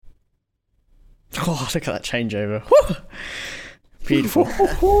Oh, look at that changeover. Woo! Beautiful.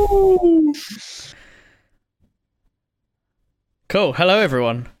 Cool. Hello,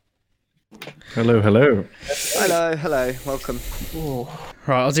 everyone. Hello. Hello. Welcome.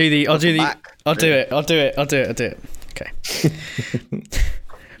 Right, I'll do it. Okay.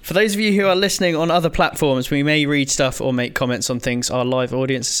 For those of you who are listening on other platforms, we may read stuff or make comments on things our live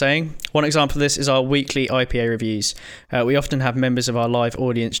audience is saying. One example of this is our weekly IPA reviews. We often have members of our live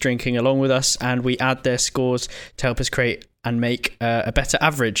audience drinking along with us, and we add their scores to help us create and make a better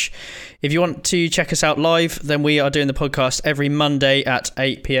average. If you want to check us out live, then we are doing the podcast every Monday at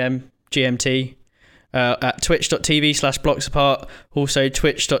 8 p.m. GMT. At twitch.tv/blocksapart, also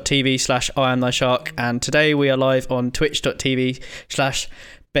twitch.tv/IamThyShark, and today we are live on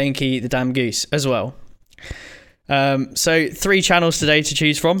twitch.tv/Benki the Damn Goose as well. So 3 channels today to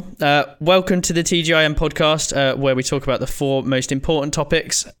choose from. Welcome to the TGIM podcast, where we talk about the 4 most important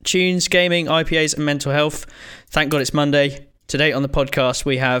topics: tunes, gaming, IPAs, and mental health. Thank God it's Monday. Today on the podcast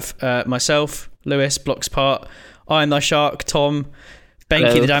we have myself, Lewis, Blocksapart, IamThyShark, Tom,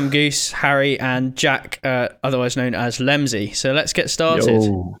 Benki the Damn Goose, Harry, and Jack, otherwise known as Lemsy. So let's get started.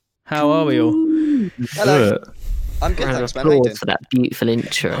 Yo. How are we all? Hello. I'm good, thanks, man. How you doing? For that beautiful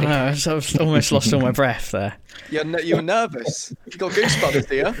intro. I know, I've almost lost all my breath there. You were nervous. You got goosebumps,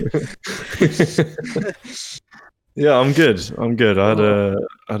 do you? Yeah, I'm good. I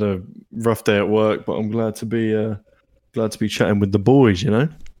had a rough day at work, but I'm glad to be chatting with the boys. You know,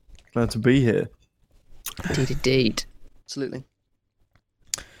 glad to be here. Indeed. Absolutely.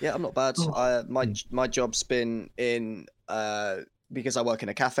 Yeah, I'm not bad. My job's been in because I work in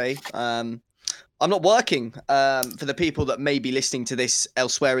a cafe. I'm not working. For the people that may be listening to this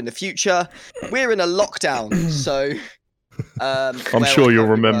elsewhere in the future, we're in a lockdown, so I'm sure you'll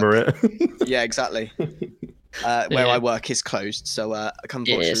remember it. Yeah, exactly. Where I work is closed, so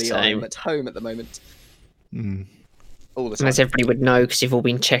unfortunately I'm at home at the moment. All the time. As everybody would know, because you've all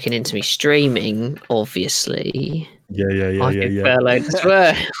been checking into me streaming, obviously. Yeah. I've been furloughed as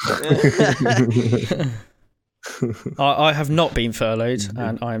well. I have not been furloughed,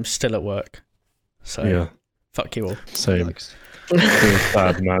 and I am still at work. So yeah, fuck you all. Same.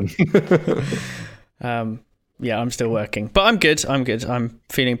 Bad man. Yeah, I'm still working, but I'm good. I'm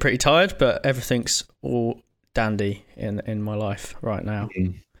feeling pretty tired, but everything's all dandy in my life right now.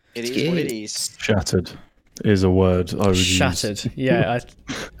 It is what it is. Shattered is a word I would Shattered. use. Yeah.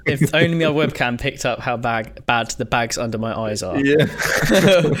 If only my webcam picked up how bad the bags under my eyes are. Yeah.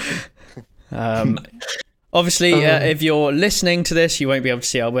 Obviously, if you're listening to this, you won't be able to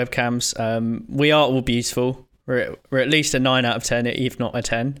see our webcams. We are all beautiful. We're at least a 9 out of 10, if not a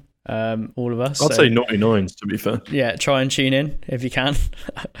 10. All of us. I'd say 99s, to be fair. Yeah, try and tune in if you can.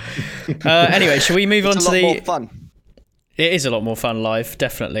 Anyway, shall we move on to the... It's a lot more fun. It is a lot more fun live,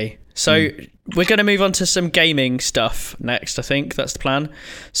 definitely. So we're going to move on to some gaming stuff next, I think. That's the plan.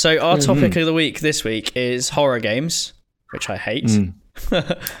 So our topic of the week this week is horror games, which I hate.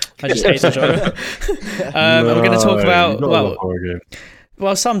 I just hate the genre. We're going to talk about...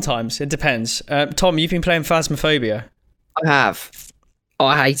 Well, sometimes. It depends. Tom, you've been playing Phasmophobia. I have. Oh,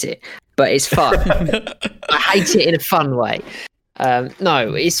 I hate it, but it's fun. I hate it in a fun way.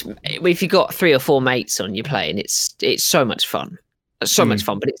 No, it's if you got 3 or 4 mates on, you're playing. It's so much fun. So much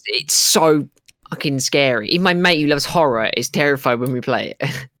fun, but it's so fucking scary. Even my mate who loves horror is terrified when we play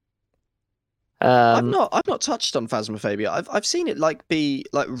it. I've not touched on Phasmophobia. I've seen it be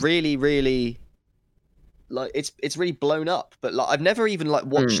really it's really blown up, but I've never even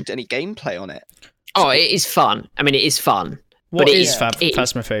watched any gameplay on it. Oh, it is fun. I mean, it is fun. What is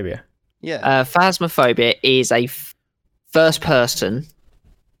Phasmophobia? Yeah. Phasmophobia is a first person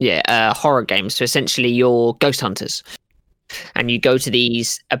horror game. So essentially you're ghost hunters and you go to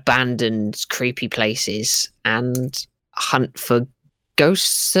these abandoned creepy places and hunt for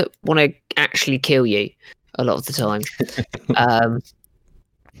ghosts that want to actually kill you a lot of the time.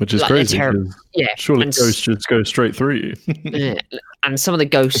 Which is crazy. Surely ghosts just go straight through you. Yeah. And some of the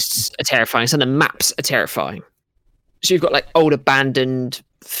ghosts are terrifying. Some of the maps are terrifying. So you've got old abandoned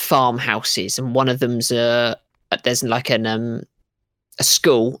farmhouses, and one of them's there's a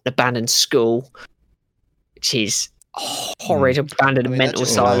school, an abandoned school, which is horrid, abandoned mental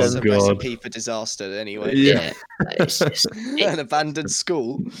asylum. It's a recipe for disaster, anyway. Yeah, it's just an abandoned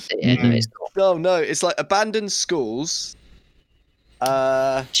school. Yeah, no, it's not. Oh no, it's abandoned schools.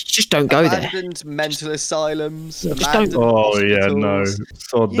 Just don't go there. Abandoned mental asylms. Just don't. Oh yeah, no,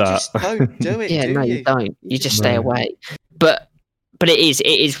 sod that. Just don't do it. Yeah, no, you don't. You just stay away. But it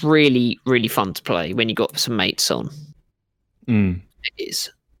is really, really fun to play when you got some mates on. It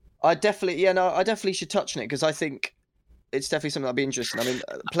is. I definitely should touch on it because I think it's definitely something that'd be interesting. I mean,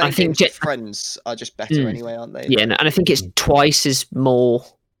 playing think games with friends are just better anyway, aren't they? Yeah, and I think it's twice as more.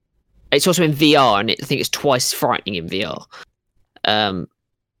 It's also in VR, and I think it's twice frightening in VR.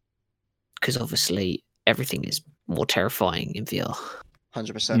 Because obviously everything is more terrifying in VR.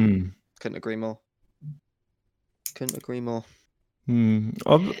 100%. Couldn't agree more.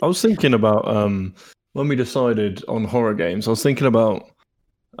 I was thinking about when we decided on horror games. I was thinking about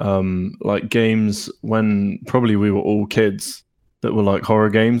like games when probably we were all kids that were like horror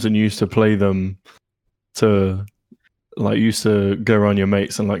games and used to play them to used to go around your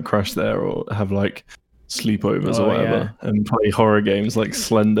mates and like crash there or have like sleepovers or whatever and play horror games like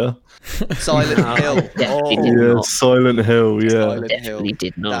Slender. Silent Hill. Silent Hill. Yeah, Definitely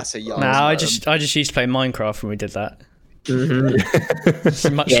did not. That's a young. Nah, I just used to play Minecraft when we did that.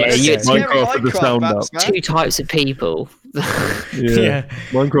 Mm-hmm. Much Minecraft with the sound up. Two types of people. Yeah.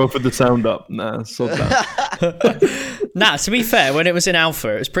 Minecraft with the sound up. Nah, sod that. Nah, to be fair, when it was in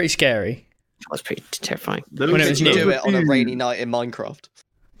alpha, it was pretty scary. That was pretty terrifying. When it was you new. do it on a rainy night in Minecraft.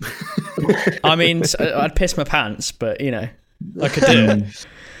 I mean, I'd piss my pants, but you know, I could do it.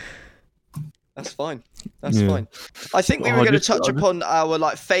 That's fine. That's fine. I think we were going to touch upon our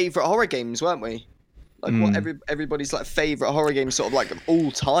like favorite horror games, weren't we? Like what everybody's like favorite horror game, sort of like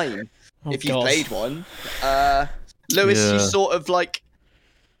all time. If you've played one, Lewis, you sort of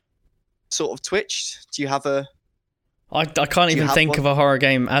twitched. Do you have a? I can't even think of a horror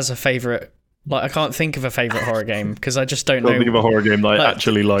game as a favorite. Like I can't think of a favorite horror game because I just don't know. Think of a horror game that I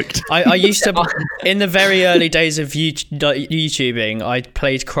actually liked. I used to, in the very early days of YouTubing, I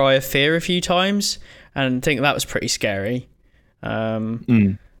played Cry of Fear a few times and think that was pretty scary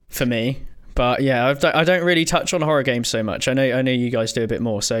for me. But yeah, I don't really touch on horror games so much. I know you guys do a bit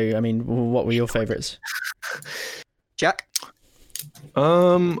more. So I mean, what were your favorites? Jack?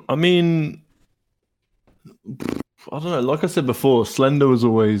 I mean, I don't know. Like I said before, Slender was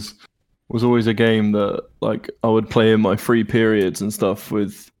always a game that like I would play in my free periods and stuff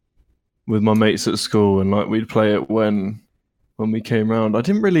with my mates at school, and like we'd play it when we came around. I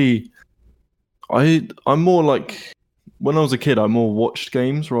didn't really. I'm more like. When I was a kid, I more watched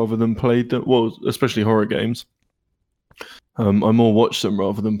games rather than played them. Well, especially horror games. I more watched them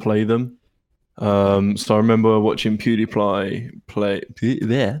rather than play them. So I remember watching PewDiePie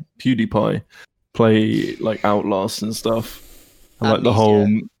play like Outlast and stuff, and like the whole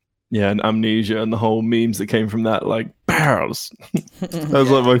and Amnesia and the whole memes that came from that, like barrels. That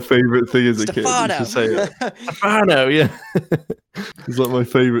was like my favorite thing as a kid. To say it. Stefano, yeah. It was like my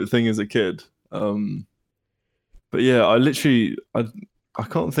favorite thing as a kid. But yeah, I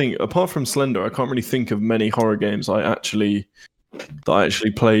can't think, apart from Slender, I can't really think of many horror games I actually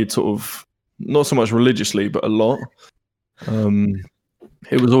played sort of, not so much religiously, but a lot.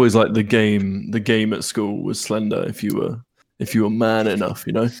 It was always like the game at school was Slender if you were man enough,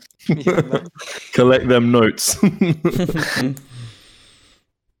 you know? Collect them notes. I'm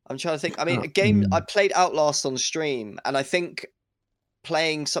trying to think. I mean, a game, I played Outlast on stream, and I think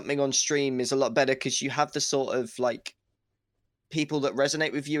playing something on stream is a lot better because you have the sort of like people that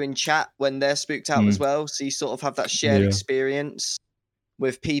resonate with you in chat when they're spooked out as well. So you sort of have that shared experience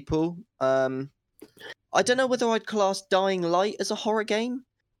with people. I don't know whether I'd class Dying Light as a horror game,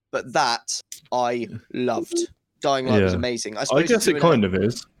 but that I loved. Dying Light was amazing. I guess it kind of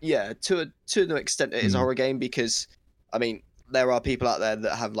is. Yeah, to an extent it is a horror game because, I mean, there are people out there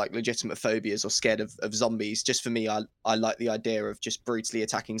that have like legitimate phobias or scared of zombies. Just for me, I like the idea of just brutally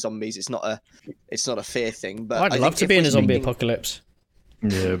attacking zombies. It's not a fear thing. But I'd love to be in a zombie apocalypse.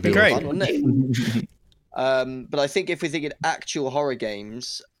 Yeah, it'd be great. Fun, wouldn't it? But I think if we're thinking actual horror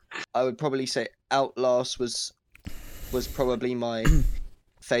games, I would probably say Outlast was probably my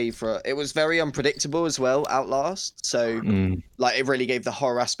favorite. It was very unpredictable as well, Outlast. So like it really gave the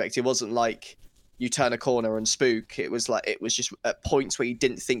horror aspect. It wasn't like you turn a corner and spook. It was just at points where you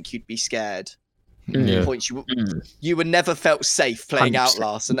didn't think you'd be scared. Points you were never felt safe playing 100%.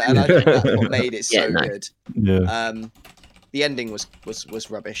 Outlast, and I think that's what made it so good. Yeah. The ending was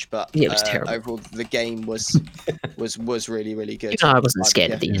rubbish, but it was terrible. Overall, the game was really, really good. I wasn't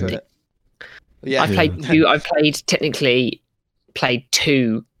scared of the ending. Yeah, I technically played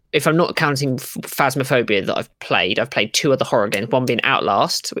two. If I'm not counting Phasmophobia that I've played two other horror games. One being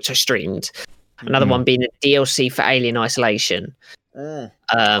Outlast, which I streamed. Another one being a DLC for Alien Isolation.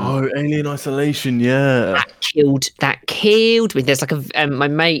 Alien Isolation, yeah. That killed me. There's like my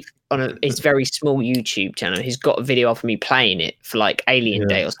mate on his very small YouTube channel. He's got a video of me playing it for like Alien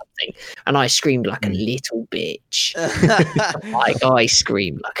Day or something, and I screamed like a little bitch. I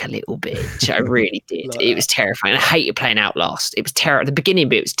screamed like a little bitch. I really did. It was terrifying. I hated playing Outlast. It was at the beginning,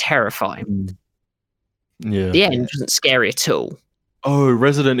 but it was terrifying. Yeah. The end wasn't scary at all. Oh,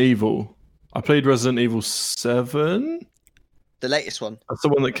 Resident Evil. I played Resident Evil 7. The latest one. That's the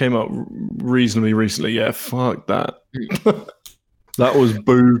one that came out reasonably recently. Yeah, fuck that. That was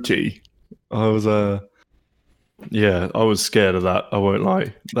booty. I was I was scared of that. I won't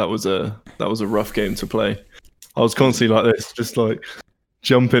lie. That was a rough game to play. I was constantly like this, just like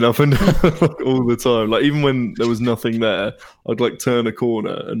jumping up and down all the time. Like even when there was nothing there, I'd like turn a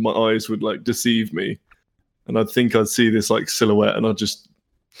corner and my eyes would like deceive me, and I'd think I'd see this like silhouette, and I'd just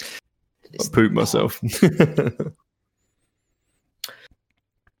poop myself.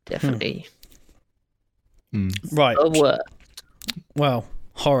 Definitely. Right. Well,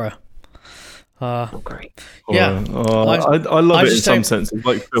 horror. great. Yeah. I love it in some senses.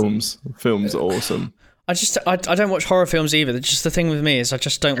 Like films. Films are awesome. I don't watch horror films either. Just the thing with me is I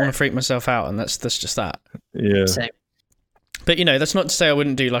just don't want to freak myself out, and that's just that. Yeah. Same. But that's not to say I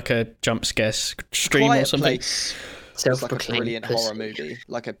wouldn't do like a jump scare stream Quiet or something. Place. It's like a brilliant horror movie,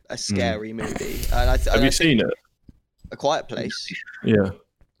 like a scary movie. And Have you seen it? A Quiet Place. Yeah.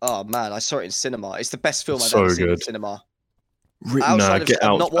 Oh man, I saw it in cinema. It's the best film I've So ever seen in good. cinema. I've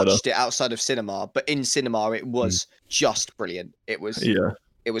not watched it outside of cinema, but in cinema it was just brilliant. It was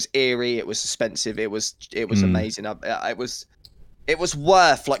eerie. It was suspensive. It was amazing. It was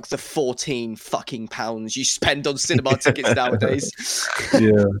worth like the 14 fucking pounds you spend on cinema tickets nowadays.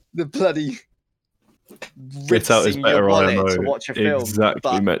 Yeah. The bloody Get out is rinsing better, your wallet IMO. to watch a film.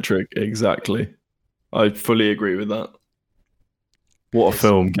 Exactly, metric. Exactly. I fully agree with that. What a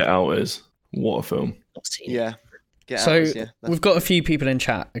film Get Out is. What a film. Yeah. We've got a few people in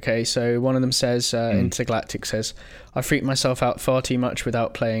chat. Okay, so one of them says, Intergalactic says, I freak myself out far too much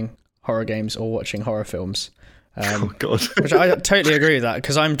without playing horror games or watching horror films. Oh God. Which I totally agree with that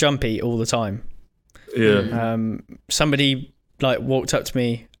because I'm jumpy all the time. Yeah. Somebody like walked up to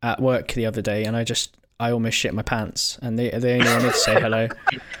me at work the other day, and I almost shit my pants, and they only wanted to say hello.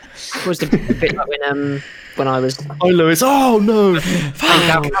 It was the bit like when I was. Hi, Lewis. Oh no.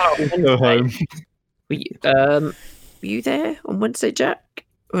 Go home. Were you there on Wednesday, Jack?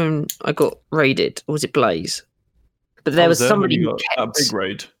 When I got raided, or was it Blaze? But there was somebody who kept a big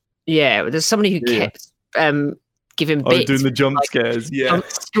raid. Yeah, there's somebody who kept giving bits, doing the jump scares, jump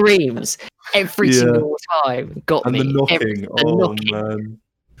screams every single time. Got and me. The knocking. Knocking. Man.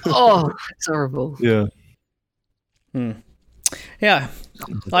 Oh, it's horrible. Yeah. Yeah,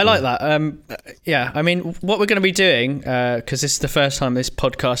 I like that. Yeah, I mean, what we're going to be doing, because this is the first time this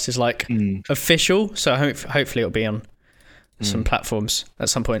podcast is like official, so hopefully it'll be on some platforms at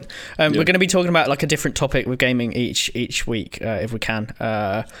some point. We're going to be talking about like a different topic with gaming each week, if we can.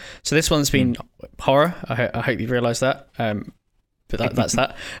 So this one's been horror. I hope you realise that. But that's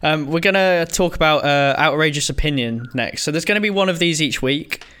that. We're going to talk about outrageous opinion next. So there's going to be one of these each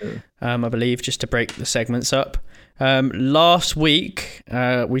week, I believe, just to break the segments up. Last week,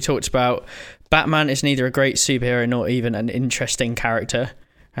 we talked about Batman is neither a great superhero nor even an interesting character,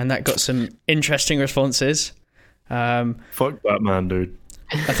 and that got some interesting responses. Fuck Batman, dude.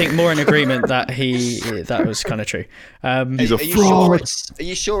 I think more in agreement that that was kind of true. He's a fraud. Are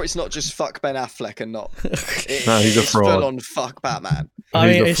you sure it's not just fuck Ben Affleck and not? No, he's a fraud. Full on fuck Batman. I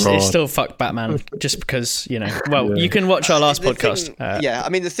mean, it's still fuck Batman, just because you can watch our last podcast. I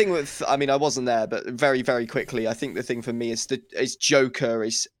mean, the thing with, I wasn't there, but very, very quickly, I think the thing for me is Joker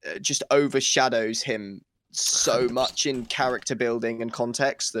is just overshadows him so much in character building and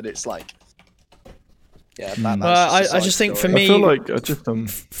context that it's like. Yeah, I just think for me, I feel like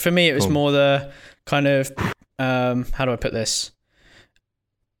for me it was more the kind of how do I put this?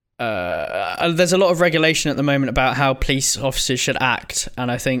 There's a lot of regulation at the moment about how police officers should act,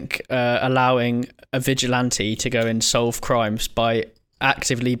 and I think allowing a vigilante to go and solve crimes by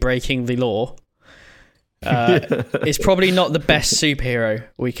actively breaking the law is probably not the best superhero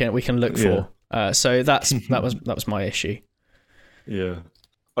we can look for. So that was my issue. Yeah.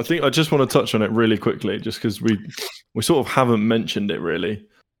 I think I just want to touch on it really quickly, just because we sort of haven't mentioned it really.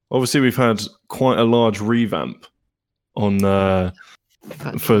 Obviously, we've had quite a large revamp on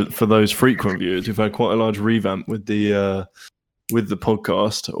for those frequent viewers. We've had quite a large revamp with the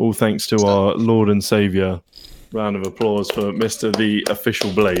podcast. All thanks to our Lord and Saviour. Round of applause for Mr. The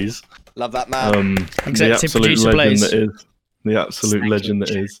Official Blaze. Love that man. Executive producer Blaze. The absolute legend that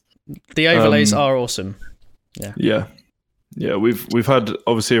is. The overlays are awesome. Yeah, we've had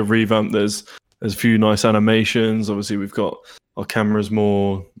obviously a revamp. There's a few nice animations. Obviously, we've got our cameras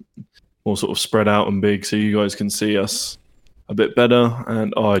more sort of spread out and big, so you guys can see us a bit better.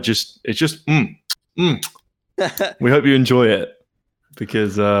 And we hope you enjoy it,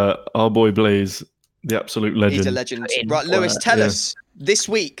 because our boy Blaze, the absolute legend. He's a legend. Right, Lewis, tell us this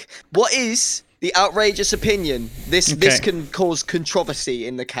week, what is the outrageous opinion. This can cause controversy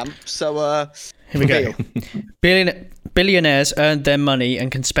in the camp. So here we go. Billionaires earn their money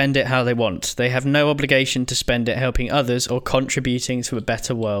and can spend it how they want. They have no obligation to spend it helping others or contributing to a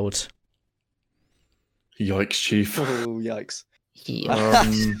better world. Yikes, Chief. Oh, yikes. Yeah.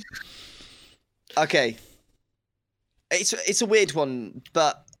 Okay. It's a weird one,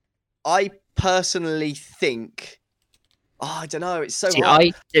 but I personally think... Oh, I don't know. It's so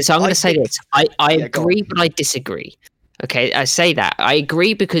hard. So I'm going to say this. I agree, but I disagree. Okay, I say that. I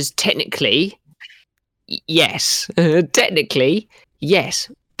agree because technically, yes. Technically, yes.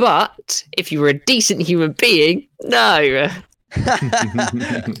 But if you were a decent human being, no.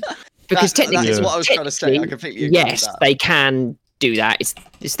 Because technically, that is what I was trying to say. I completely agree yes, with that. they can do that. It's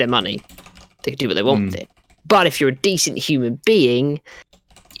their money. They can do what they want with it. But if you're a decent human being,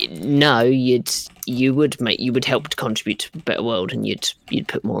 no, you would help to contribute to a better world, and you'd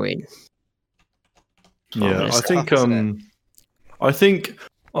put more in. Yeah, I think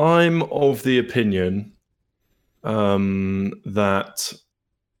I'm of the opinion that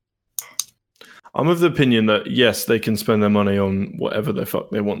yes, they can spend their money on whatever the fuck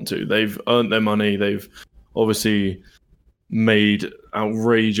they want to. They've earned their money. They've obviously made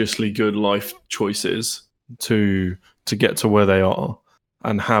outrageously good life choices to get to where they are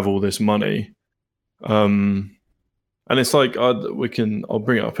and have all this money. And it's like I'll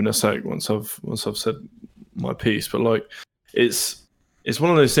bring it up in a sec once I've said my piece. But like, it's one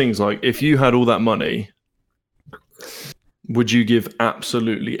of those things. Like, if you had all that money, would you give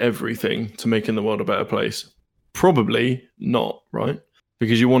absolutely everything to making the world a better place? Probably not, right?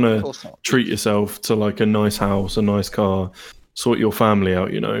 Because you want to treat yourself to like a nice house, a nice car, sort your family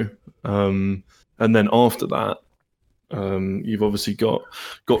out, and then after that, you've obviously got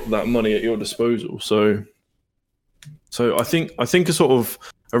that money at your disposal. So I think a sort of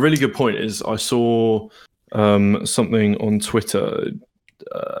a really good point is I saw something on Twitter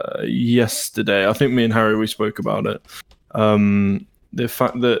yesterday. I think me and Harry, we spoke about it. The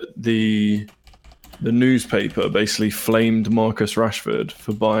fact that the newspaper basically flamed Marcus Rashford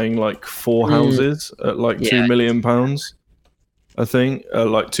for buying like 4 houses at like £2 million, I think,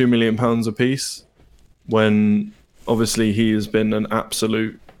 like £2 million a piece, when obviously he has been an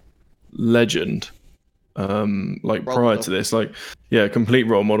absolute legend. Like role prior model. To this, like, yeah, complete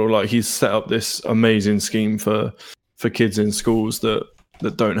role model. Like, he's set up this amazing scheme for kids in schools that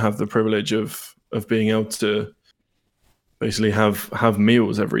don't have the privilege of being able to basically have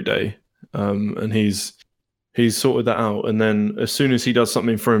meals every day. And he's sorted that out. And then as soon as he does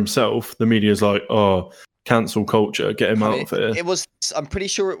something for himself, the media's like, oh, cancel culture, get him out of here. I'm pretty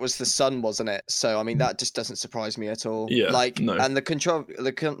sure it was The Sun, wasn't it? So I mean, that just doesn't surprise me at all. Yeah, no. And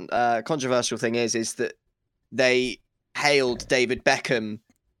the controversial thing is that they hailed David Beckham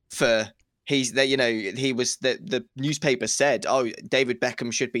for he was the newspaper said, oh, David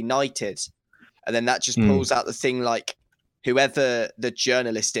Beckham should be knighted, and then that just pulls out the thing like whoever the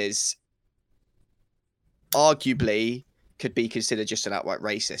journalist is arguably could be considered just an outright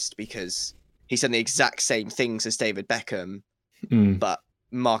racist because he's done the exact same things as David Beckham, but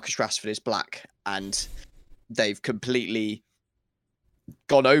Marcus Rashford is black, and they've completely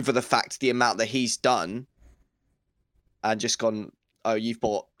gone over the fact, the amount that he's done, and just gone, oh, you've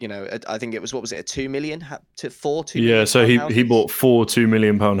bought, I think it was, what was it, a 2 million to 4 2 million? Yeah, so he bought 4 £2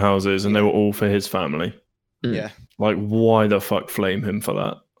 million houses, and they were all for his family. Yeah. Like, why the fuck flame him for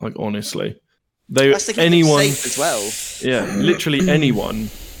that? Like, honestly. That's the anyone safe as well. Yeah, literally anyone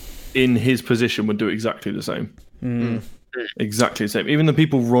in his position would do exactly the same. Exactly the same. Even the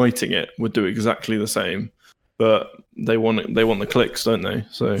people writing it would do exactly the same. But they want the clicks, don't they?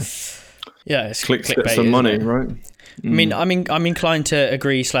 So yeah, it's clicks get some money, right? I mean, I'm inclined to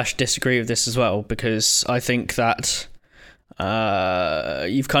agree/disagree with this as well, because I think that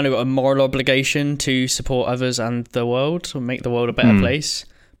you've kind of got a moral obligation to support others and the world, or make the world a better place.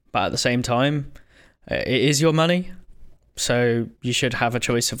 But at the same time, it is your money, so you should have a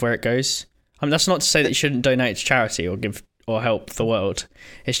choice of where it goes. I mean, that's not to say that you shouldn't donate to charity or give or help the world.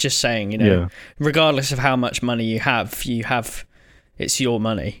 It's just saying, regardless of how much money you have, it's your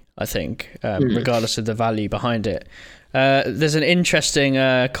money, I think, regardless of the value behind it. There's an interesting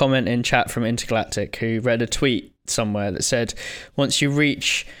comment in chat from Intergalactic, who read a tweet somewhere that said, once you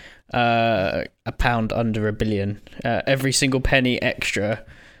reach a pound under $1 billion, every single penny extra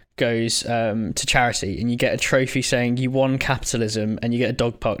goes to charity, and you get a trophy saying you won capitalism, and you get a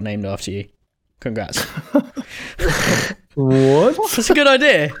dog park named after you. Congrats. What? That's a good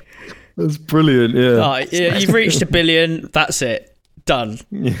idea. That's brilliant, yeah. You've reached $1 billion, that's it. Done.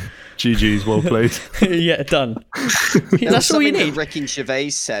 Yeah. GG's, well played. Yeah, done. That's all you need. Ricky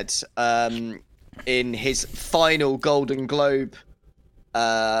Gervais said, in his final Golden Globe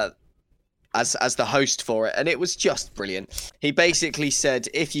as the host for it, and it was just brilliant. He basically said,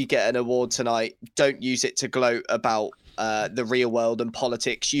 if you get an award tonight, don't use it to gloat about the real world and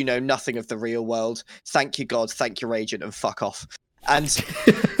politics. You know nothing of the real world. Thank you, God. Thank your agent, and fuck off. And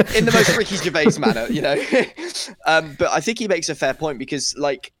in the most Ricky Gervais manner, you know. But I think he makes a fair point, because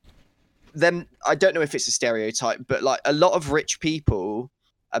like them, I don't know if it's a stereotype, but like a lot of rich people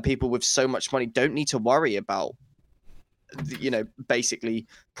and people with so much money don't need to worry about, you know, basically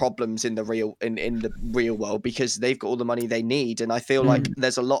problems in the real world, because they've got all the money they need. And I feel like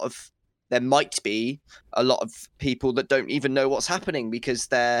there might be a lot of people that don't even know what's happening, because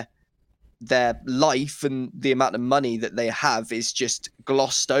their life and the amount of money that they have is just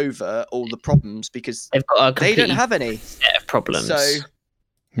glossed over all the problems, because they don't have any set of problems. So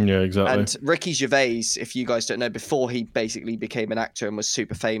yeah, exactly. And Ricky Gervais, if you guys don't know, before he basically became an actor and was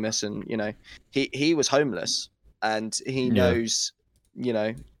super famous, and you know, he was homeless. And he knows, you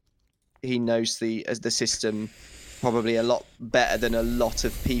know, he knows the system probably a lot better than a lot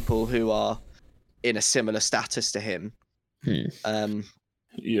of people who are in a similar status to him.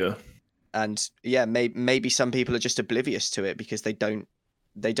 Yeah. And yeah, maybe some people are just oblivious to it, because they don't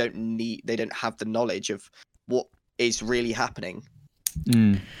have the knowledge of what is really happening.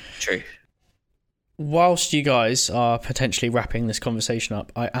 True. Whilst you guys are potentially wrapping this conversation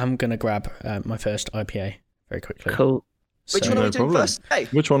up, I am going to grab my first IPA very quickly. Cool. Which one are we doing first? Hey.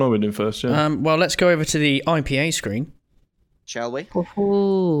 Which one are we doing first? Yeah. Well, let's go over to the IPA screen. Shall we?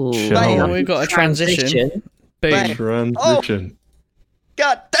 We've got a transition. Boom. Transition.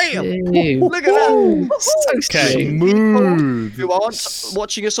 God damn! Look at that! Okay. Smooth. If you aren't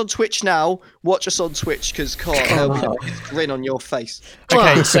watching us on Twitch now, watch us on Twitch, because there'll be a grin on your face.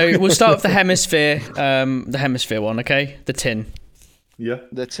 Okay, so we'll start with the hemisphere one. Okay, the tin. Yeah,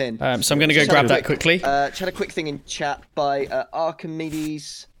 the tin. So I'm going to go grab that quickly. She had a quick thing in chat by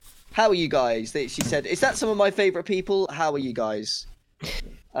Archimedes. How are you guys? She said, "Is that some of my favourite people? How are you guys?"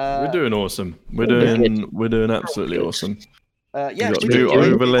 We're doing awesome. We're doing absolutely awesome. Yeah, we've got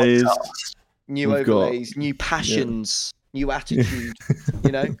new overlays, new passions, new attitude.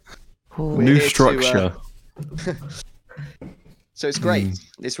 You know, new structure. So it's great.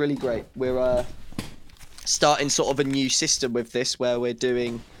 It's really great. We're starting sort of a new system with this, where we're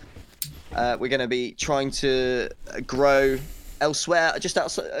doing. We're going to be trying to grow elsewhere, just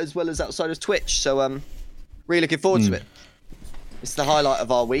outside as well as outside of Twitch. So really looking forward to it. It's the highlight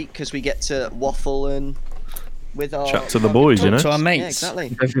of our week, because we get to waffle and with our chat to the boys, you know, to our mates. Yeah,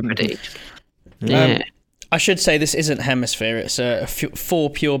 exactly. Everybody. I should say this isn't Hemisphere. It's a For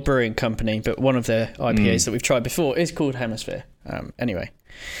Pure Brewing Company, but one of their IPAs that we've tried before is called Hemisphere. Anyway,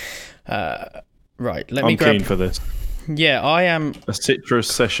 right. I'm keen for this. Yeah, I am. A citrus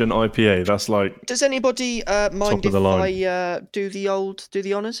session IPA. That's like. Does anybody mind if I do the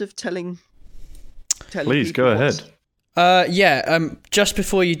honours of telling? Please go ahead. Just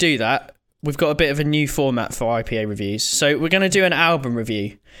before you do that, we've got a bit of a new format for IPA reviews. So we're going to do an album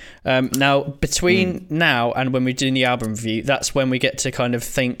review. Now, between now and when we're doing the album review, that's when we get to kind of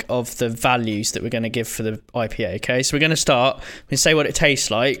think of the values that we're going to give for the IPA, okay? So we're going to start, we say what it tastes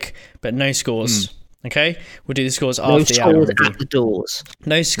like, but no scores, okay? We'll do the scores after the album review. No scores at the doors.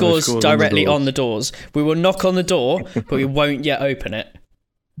 No scores directly on the doors. We will knock on the door, but we won't yet open it.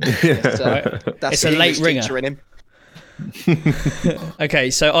 It's a late ringer. In him.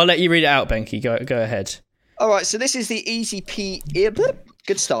 Okay, so I'll let you read it out, Benki. Go ahead. All right, so this is the Easy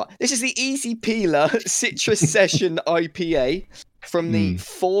Good start. This is the Easy Peeler Citrus Session IPA from the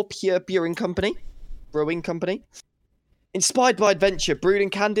For Pure Brewing Company. Inspired by adventure, brewed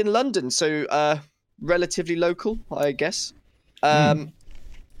and canned in London, so relatively local, I guess.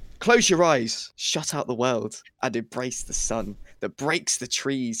 Close your eyes, shut out the world, and embrace the sun that breaks the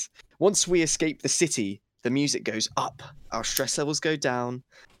trees. Once we escape the city, the music goes up, our stress levels go down,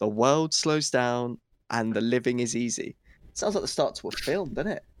 the world slows down, and the living is easy. Sounds like the start to a film,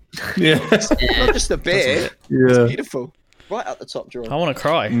 doesn't it? Yeah. Not just a beer. Yeah. It's beautiful. Right at the top drawer. I want to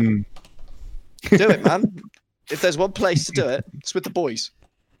cry. Do it, man. If there's one place to do it, it's with the boys.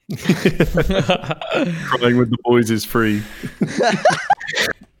 Crying with the boys is free.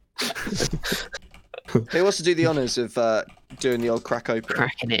 Who wants to do the honours of doing the old crack open?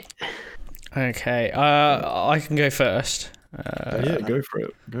 Cracking it. Okay, I can go first. Yeah, go for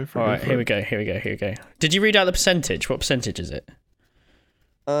it. All right, here we go. Did you read out the percentage? What percentage is it?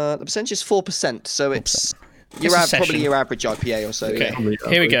 The percentage is 4%, so 4%. It's probably your average IPA or so. Okay, yeah.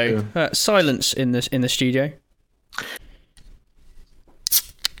 Here we go. Silence in the studio.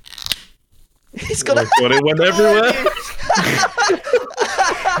 It's got it went everywhere.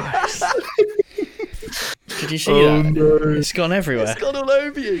 Did you see that? No. It's gone everywhere. It's gone all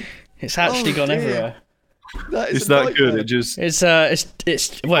over you. It's actually gone dear. everywhere. It's that good. It just. It's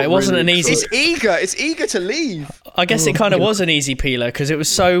well, it wasn't an easy. It's eager to leave. I guess it kind of was an easy peeler because it was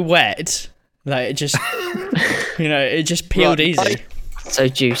so wet that it just, it just peeled easy. So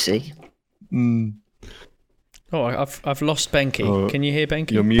juicy. Mm. Oh, I've lost Benki. Oh, Can you hear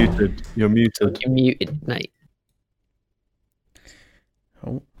Benki? You're muted. You're muted. You're muted, mate.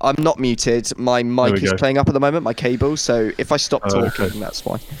 Oh. I'm not muted. My mic is playing up at the moment, my cable. So if I stop talking, okay. that's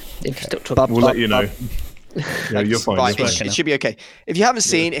why. If you stop talking, We'll let you know. Yeah, you're fine. Right, You're fine. it should be okay. If you haven't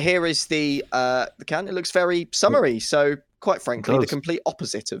seen, here is the can. It looks very summery. So quite frankly, the complete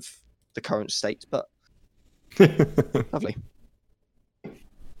opposite of the current state. But lovely.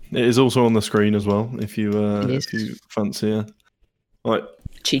 It is also on the screen as well, if you fancy it. Right.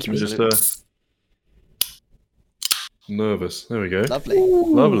 cheeky. Just nervous. There we go. Lovely.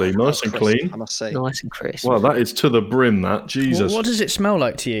 Lovely. Nice and crisp, clean. I must say. Nice and crisp. Wow, that is to the brim, that. Jesus. What does it smell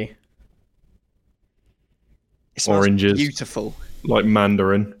like to you? It smells Oranges. beautiful. Like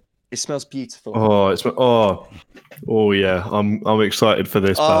mandarin. It smells beautiful. Oh yeah. I'm excited for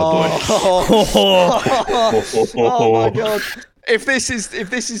this bad boy. Oh my god. If this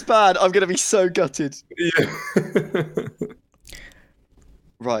is bad, I'm gonna be so gutted. Yeah.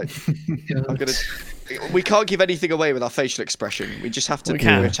 Right. We can't give anything away with our facial expression. We just have to. We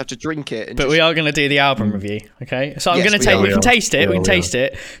just have to drink it. But we are going to do the album review. Okay. So I'm Yes, going to take. We can taste it. Yeah, we can taste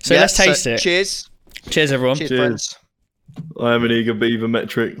it. So let's taste it. Cheers. Cheers, everyone. Cheers, friends. I am an eager beaver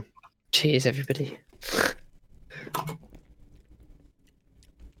metric. Cheers, everybody.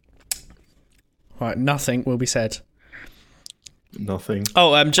 Right. Nothing will be said. Nothing.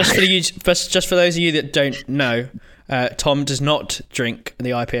 Oh, just for those of you that don't know, Tom does not drink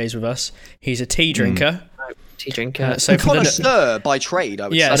the IPAs with us. He's a tea drinker. Tea drinker. So for connoisseur by trade, I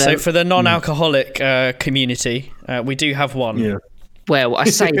would say. So for the non-alcoholic community, we do have one. Yeah. Well, I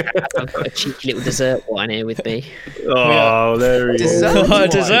say that I've got a cheeky little dessert wine here with me. Oh, there he is.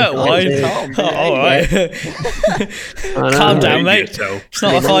 Dessert wine. All right. Calm down, mate. It's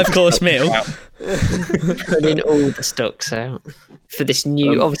not a 5-course meal. Putting all the stocks out for this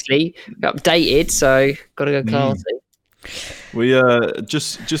new, obviously updated. So got to go classy. We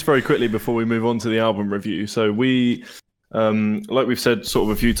just very quickly before we move on to the album review. So we, like we've said sort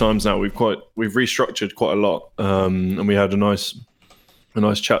of a few times now, we've restructured quite a lot, and we had a nice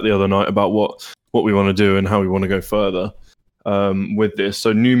chat the other night about what we want to do and how we want to go further with this.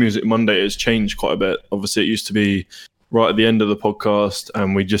 So New Music Monday has changed quite a bit. Obviously, it used to be right at the end of the podcast,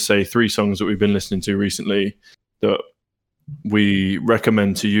 and we just say 3 songs that we've been listening to recently that we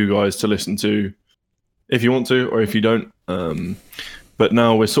recommend to you guys to listen to if you want to or if you don't. But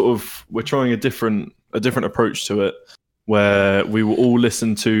now we're trying a different approach to it, where we will all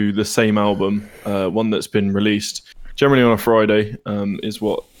listen to the same album, one that's been released generally on a Friday, is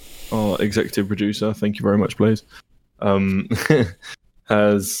what our executive producer, thank you very much, Blaze,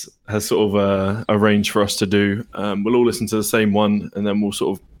 has sort of arranged for us to do. We'll all listen to the same one, and then we'll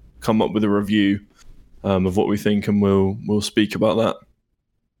sort of come up with a review of what we think, and we'll speak about that.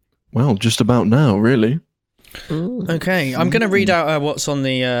 Well, just about now, really. Okay, I'm going to read out what's on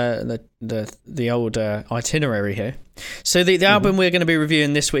the old itinerary here. So the album we're going to be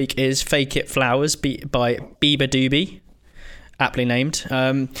reviewing this week is "Fake It Flowers" by Beabadoobee, aptly named.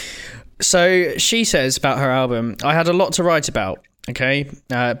 So she says about her album, "I had a lot to write about." Okay,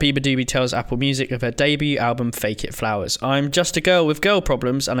 Beabadoobee tells Apple Music of her debut album "Fake It Flowers." "I'm just a girl with girl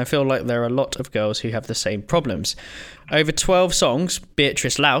problems, and I feel like there are a lot of girls who have the same problems. Over 12 songs,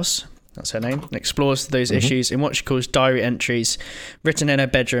 Beatrice Laus, that's her name, explores those issues in what she calls diary entries written in her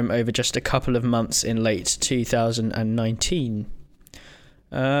bedroom over just a couple of months in late 2019.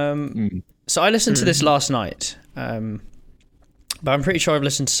 So I listened to this last night, but I'm pretty sure I've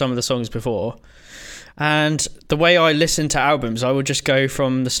listened to some of the songs before. And the way I listen to albums, I will just go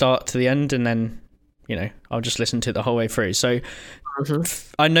from the start to the end, and then, I'll just listen to it the whole way through. So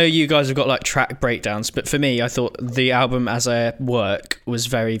I know you guys have got like track breakdowns, but for me, I thought the album as a work was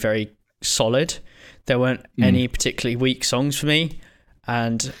very, very solid. There weren't any particularly weak songs for me,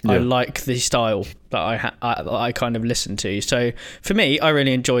 and I like the style that I kind of listened to. So for me, I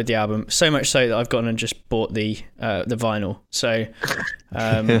really enjoyed the album, so much so that I've gone and just bought the vinyl. So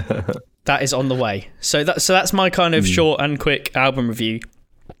that is on the way. So that's my kind of short and quick album review.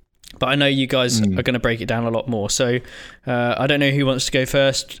 But I know you guys are going to break it down a lot more. So I don't know who wants to go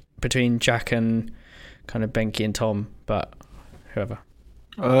first between Jack and kind of Benki and Tom, but whoever.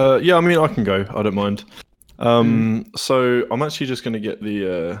 Yeah, I mean, I can go. I don't mind. So I'm actually just going to get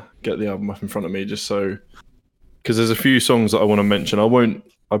the album up in front of me, just so, because there's a few songs that I want to mention.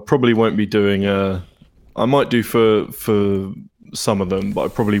 I probably won't be doing I might do for some of them, but I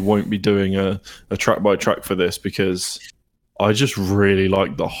probably won't be doing a track by track for this because I just really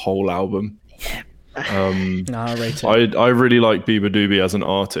like the whole album. No, I rate it. I really like Beabadoobee as an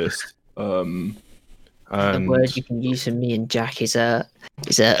artist. And the word you can use for me and Jack is a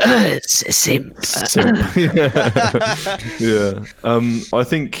simp. Yeah. I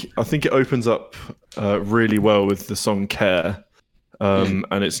think it opens up really well with the song Care. And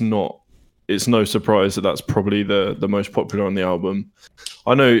it's no surprise that that's probably the most popular on the album.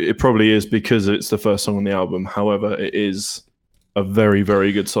 I know it probably is because it's the first song on the album. However, it is a very,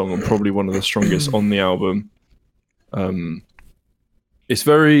 very good song and probably one of the strongest on the album. It's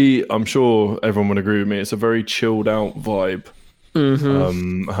very, I'm sure everyone would agree with me, it's a very chilled out vibe.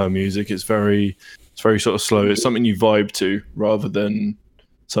 Her music is very sort of slow. It's something you vibe to rather than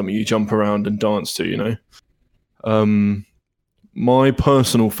something you jump around and dance to, you know. My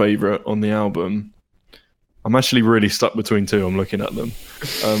personal favorite on the album, I'm actually really stuck between two. I'm looking at them.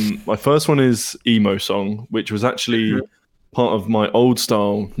 My first one is Emo Song, which was actually part of my old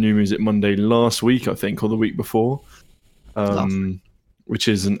style New Music Monday last week, I think, or the week before, which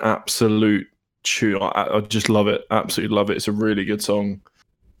is an absolute tune. I just love it. Absolutely love it. It's a really good song.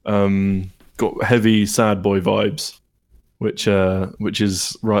 Got heavy sad boy vibes, which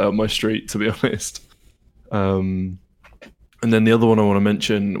is right up my street, to be honest. And then the other one I want to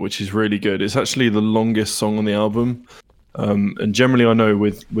mention, which is really good, it's actually the longest song on the album. And generally I know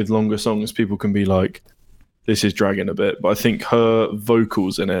with longer songs, people can be like, this is dragging a bit. But I think her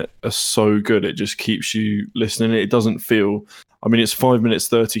vocals in it are so good, it just keeps you listening. It doesn't feel... I mean, it's 5 minutes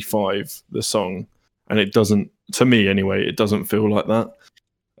 35, the song, and it doesn't, to me anyway, it doesn't feel like that.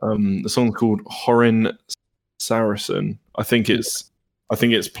 The song's called Horin Saracen. I think it's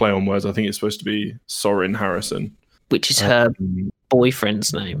play on words. I think it's supposed to be Sorin Harrison. Which is her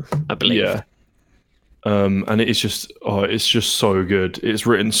boyfriend's name, I believe. Yeah. And it's just so good. It's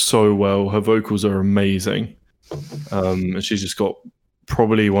written so well. Her vocals are amazing. And she's just got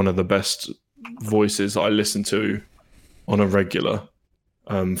probably one of the best voices that I listen to on a regular,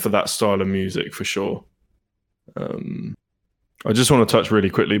 for that style of music, for sure. I just want to touch really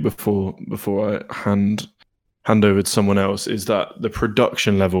quickly before I hand over to someone else, is that the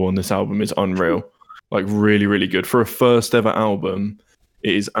production level on this album is unreal. Like really, really good. For a first ever album,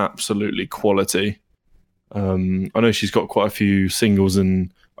 it is absolutely quality. I know she's got quite a few singles,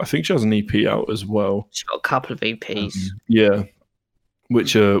 and I think she has an EP out as well. She's got a couple of EPs. Yeah,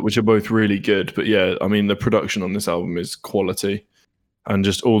 which are both really good. But yeah, I mean, the production on this album is quality, and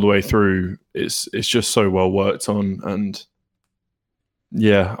just all the way through, it's just so well worked on. And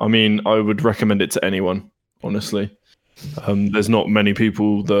yeah, I mean, I would recommend it to anyone, honestly. There's not many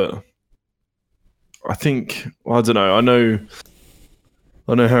people that I think, well, I don't know.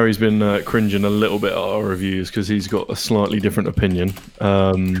 I know Harry's been cringing a little bit at our reviews because he's got a slightly different opinion.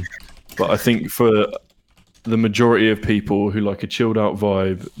 But I think for the majority of people who like a chilled out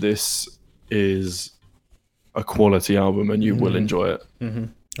vibe, this is a quality album and you will enjoy it.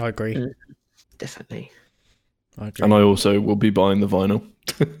 I agree. Definitely. I agree. And I also will be buying the vinyl.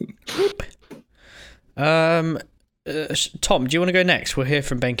 Tom, do you want to go next? We'll hear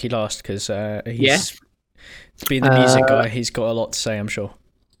from Benki last because he's being the music guy. He's got a lot to say, I'm sure.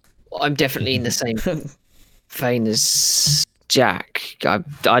 I'm definitely in the same vein as Jack.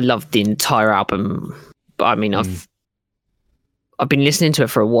 I love the entire album, but I mean, I've been listening to it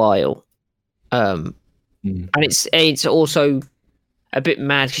for a while, and it's also a bit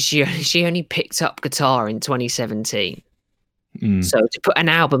mad because she only picked up guitar in 2017. So to put an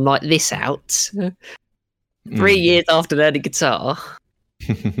album like this out 3 years after learning guitar,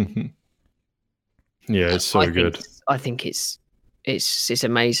 yeah, it's so good. I think it's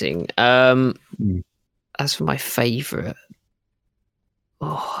amazing. As for my favorite,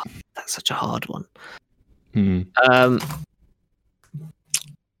 that's such a hard one.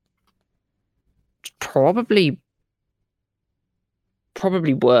 Probably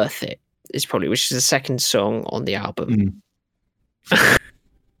Worth It is probably, which is the second song on the album.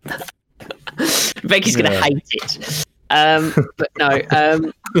 Becky's gonna hate it, but no.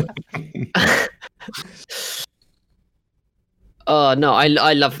 Oh no, I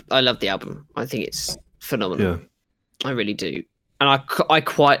love the album. I think it's phenomenal. Yeah, I really do, and I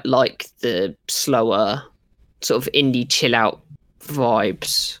quite like the slower sort of indie chill out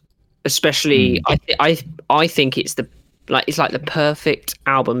vibes. Especially, I think it's it's like the perfect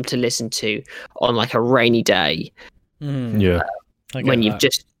album to listen to on like a rainy day. Yeah. When you've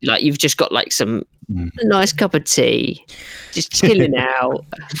just got like some nice cup of tea, just chilling out.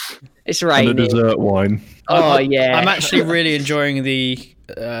 It's raining. And a dessert wine. Oh yeah. I'm actually really enjoying the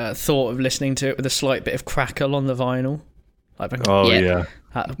thought of listening to it with a slight bit of crackle on the vinyl. Like, yeah.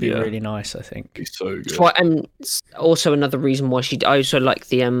 That would be really nice, I think. It'd be so good. And also another reason why I also like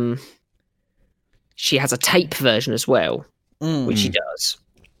the she has a tape version as well, which she does,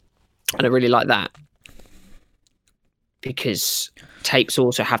 and I really like that because tapes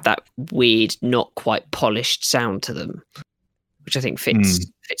also have that weird, not quite polished sound to them, which I think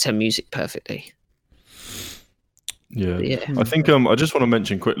fits her music perfectly. Yeah. I think I just want to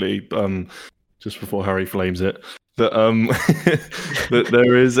mention quickly, just before Harry flames it, that that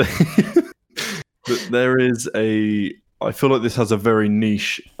there is a I feel like this has a very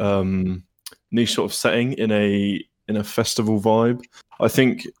niche sort of setting in a festival vibe. I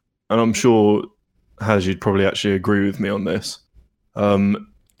think, and I'm sure Haz, you'd probably actually agree with me on this.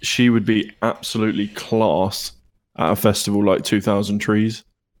 She would be absolutely class at a festival like 2000 Trees.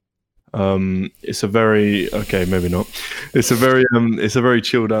 It's a very maybe not. It's a very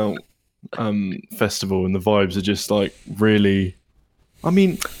chilled out festival, and the vibes are just like really. I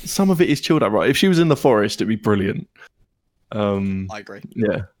mean, some of it is chilled out, right? If she was in the forest, it'd be brilliant. I agree.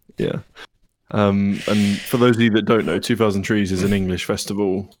 Yeah. And for those of you that don't know, 2000 Trees is an English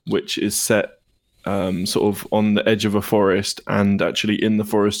festival which is set sort of on the edge of a forest and actually in the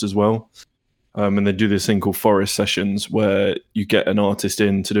forest as well. And they do this thing called forest sessions where you get an artist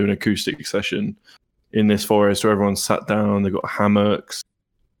in to do an acoustic session in this forest where everyone's sat down, they've got hammocks,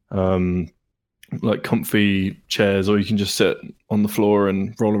 like comfy chairs, or you can just sit on the floor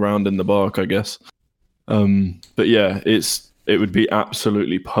and roll around in the bark, I guess. But yeah, it would be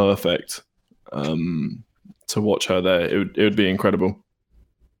absolutely perfect to watch her there. It would be incredible.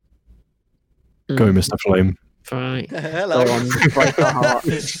 Go, Mr. Flame. Right. Hello. Go on, break her heart.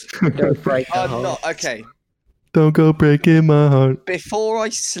 Don't break her heart. Not okay. Don't go breaking my heart. Before I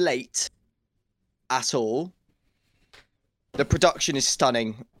slate at all, the production is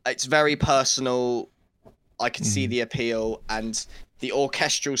stunning. It's very personal. I can see the appeal, and the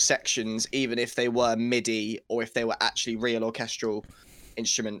orchestral sections, even if they were MIDI or if they were actually real orchestral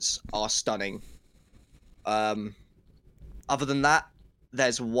instruments, are stunning. Other than that,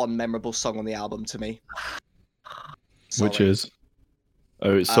 there's one memorable song on the album to me. Sorry. Which is?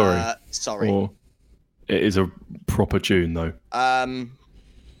 Oh, it's Sorry. Sorry. Or it is a proper tune, though.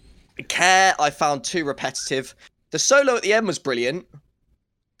 Care, I found too repetitive. The solo at the end was brilliant.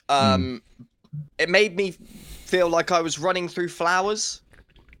 It made me feel like I was running through flowers.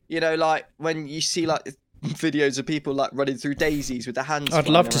 You know, like when you see like videos of people like running through daisies with their hands. I'd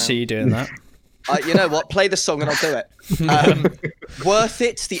love to see you doing that. You know what? Play the song and I'll do it. Worth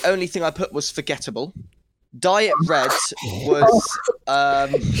It. The only thing I put was Forgettable. Diet Red was.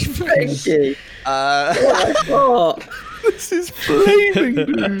 Thank you. This is flaming,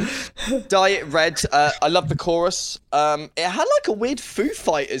 dude. Diet Red. I love the chorus. It had like a weird Foo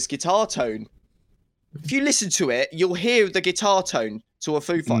Fighters guitar tone. If you listen to it, you'll hear the guitar tone to a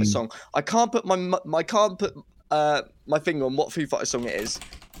Foo Fighters song. I can't put my finger on what Foo Fighters song it is.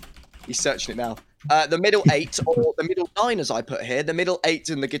 He's searching it now. The middle 8 or the middle 9, as I put here. The middle 8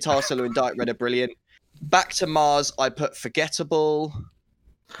 and the guitar solo in Diet Red are brilliant. Back to Mars, I put Forgettable.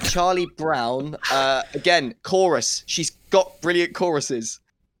 Charlie Brown, again, chorus. She's got brilliant choruses.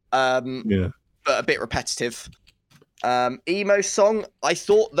 But a bit repetitive. Emo Song, I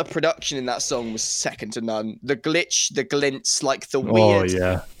thought the production in that song was second to none. The glitch, the glints, like the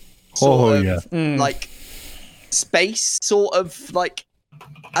weird like space sort of like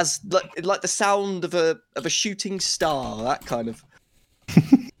as like the sound of a shooting star, that kind of.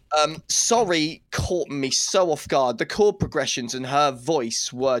 Sorry caught me so off guard. The chord progressions and her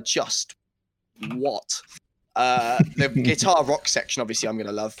voice were just what? The guitar rock section, obviously I'm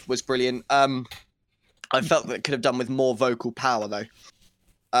gonna love, was brilliant. I felt that it could have done with more vocal power though.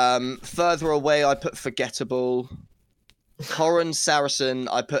 Further Away, I put Forgettable. Corin Saracen,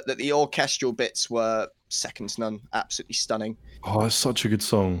 I put that the orchestral bits were second to none. Absolutely stunning. Oh, it's such a good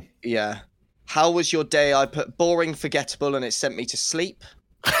song. Yeah. How Was Your Day? I put Boring, Forgettable, and it sent me to sleep.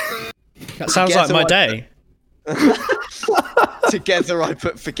 That sounds like my day. Together, I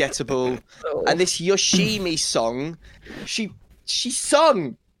put Forgettable. And this Yoshimi song, she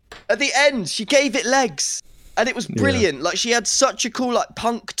sung at the end. She gave it legs, and it was brilliant. Yeah. Like she had such a cool like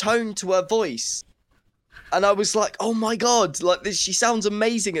punk tone to her voice, and I was like, oh my god, like this. She sounds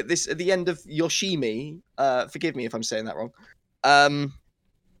amazing at the end of Yoshimi. Forgive me if I'm saying that wrong.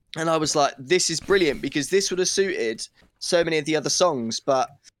 And I was like, this is brilliant because this would have suited so many of the other songs, but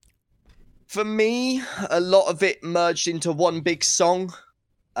for me, a lot of it merged into one big song.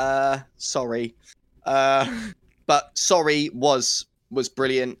 Sorry. But Sorry was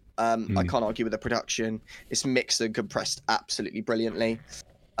brilliant. I can't argue with the production. It's mixed and compressed absolutely brilliantly.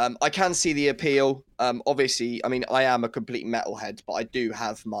 I can see the appeal. Obviously, I mean, I am a complete metalhead, but I do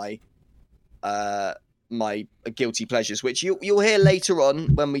have my my guilty pleasures, which you'll hear later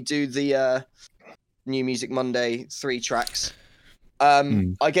on when we do the New Music Monday 3 tracks.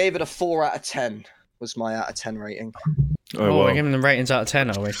 I gave it a 4 out of 10. Was my out of 10 rating. Oh, we're giving them ratings out of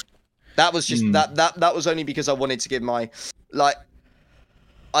 10, are we? That was just that was only because I wanted to give my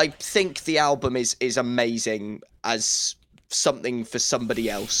I think the album is amazing as something for somebody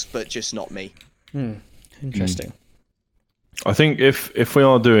else, but just not me. Interesting. I think if we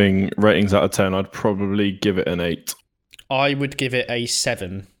are doing ratings out of 10, I'd probably give it an 8. I would give it a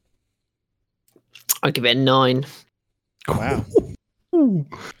 7. I'd give it a 9. Wow.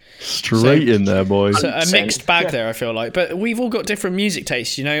 Straight in there, boys. So a mixed bag there, I feel like. But we've all got different music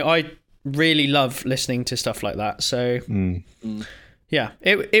tastes, you know. I really love listening to stuff like that. So, yeah,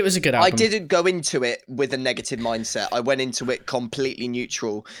 it was a good album. I didn't go into it with a negative mindset. I went into it completely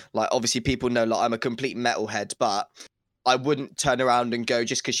neutral. Like, obviously, people know like I'm a complete metalhead, but I wouldn't turn around and go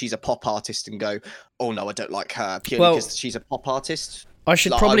just because she's a pop artist and go, oh no, I don't like her purely because she's a pop artist. I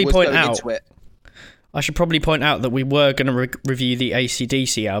should probably point out. I should probably point out that we were going to review the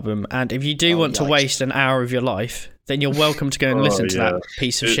AC/DC album, and if you do want to waste an hour of your life, then you're welcome to go and listen to that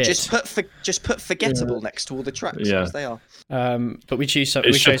piece of shit. Just put forgettable next to all the tracks as they are. But we chose something.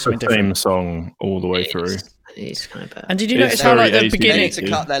 It's just the same song all the way through. It's kind of bad. And did you notice how like the beginning? They need to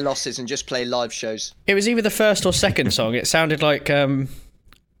cut their losses and just play live shows. It was either the first or second song. It sounded like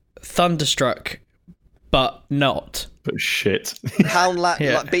Thunderstruck, but not. But shit.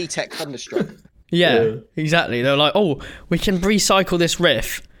 Like B-Tech Thunderstruck. Yeah, exactly. They're like, oh, we can recycle this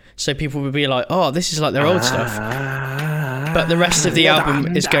riff, so people would be like, oh, this is like their old stuff. But the rest of the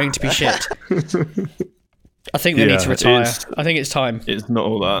album is going to be shit. I think they need to retire. I think it's time. It's not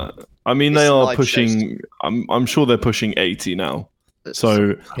all that. I mean, they are pushing. I'm sure they're pushing 80 now.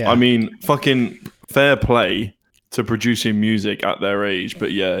 So I mean, fucking fair play to producing music at their age.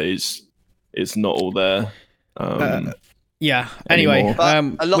 But yeah, it's not all there. Yeah. Anyway,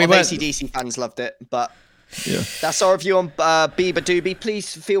 a lot of AC/DC fans loved it, but that's our review on Beabadoobee.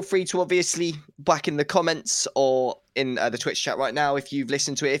 Please feel free to obviously back in the comments or in the Twitch chat right now if you've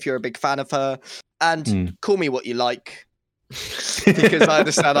listened to it, if you're a big fan of her, and call me what you like. Because I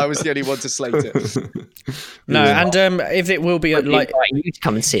understand I was the only one to slate it. No, and if it will be like you to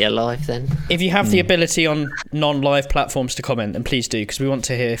come and see her live, then if you have the ability on non-live platforms to comment, then please do, because we want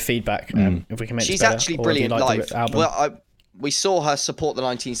to hear feedback. If we can make she's it better, actually brilliant live. Well, we saw her support the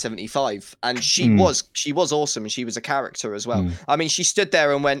 1975, and she was awesome, and she was a character as well. I mean, she stood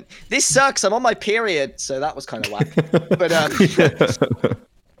there and went, "This sucks. I'm on my period," so that was kind of whack.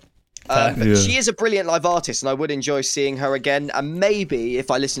 But she is a brilliant live artist, and I would enjoy seeing her again. And maybe if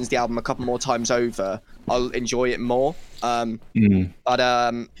I listen to the album a couple more times over, I'll enjoy it more. But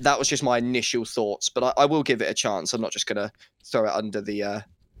that was just my initial thoughts. But I will give it a chance. I'm not just gonna throw it under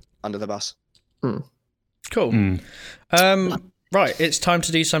the bus. Cool. Right, it's time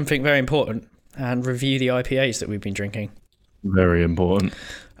to do something very important and review the IPAs that we've been drinking. Very important.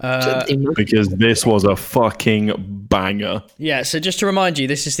 Because this was a fucking banger. Yeah, so just to remind you,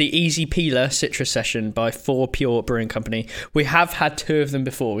 this is the Easy Peeler Citrus Session by 4 Pure Brewing Company. We have had 2 of them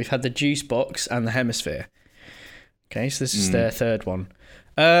before. We've had the Juice Box and the Hemisphere. Okay, so this is their third one.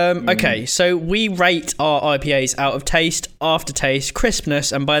 Okay, so we rate our IPAs out of taste, aftertaste,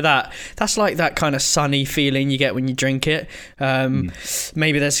 crispness, and by that's like that kind of sunny feeling you get when you drink it.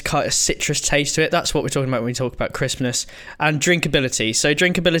 Maybe there's kind of citrus taste to it. That's what we're talking about when we talk about crispness. And drinkability. So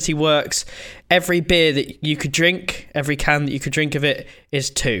drinkability works. Every beer that you could drink, every can that you could drink of it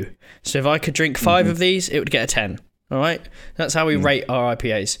is 2. So if I could drink 5 of these, it would get a 10. All right? That's how we rate our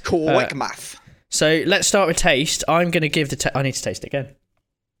IPAs. Quick math. So let's start with taste. I'm going to give I need to taste it again.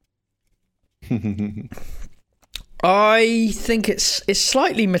 I think it's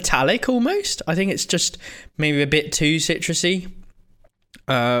slightly metallic almost. I think it's just maybe a bit too citrusy.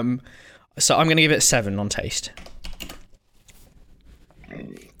 So I'm going to give it a 7 on taste.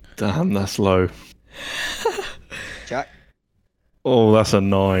 Damn, that's low. Jack? Oh, that's a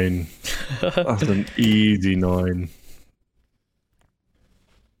 9. That's an easy 9.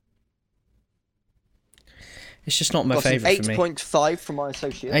 It's just not my favourite for me. 8.5 from my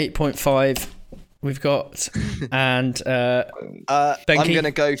associate. 8.5 we've got, and I'm going to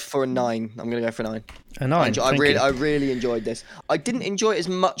go for a 9. I'm going to go for a 9. A 9. I really enjoyed this. I didn't enjoy it as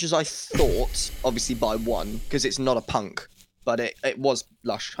much as I thought, obviously by 1, because it's not a punk. but it was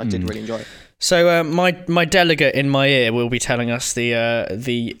lush. I did really enjoy it. So my delegate in my ear will be telling us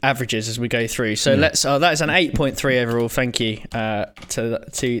the averages as we go through. So let's that is an 8.3 overall. Thank you to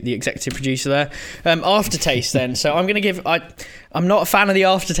the executive producer there. Aftertaste then. So I'm gonna give I'm not a fan of the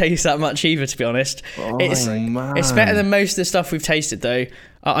aftertaste that much either, to be honest. It's better than most of the stuff we've tasted though.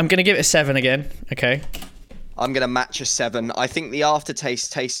 I'm gonna give it a 7 again. Okay. I'm gonna match a 7. I think the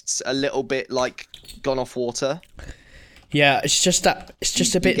aftertaste tastes a little bit like gone off water. Yeah, it's just a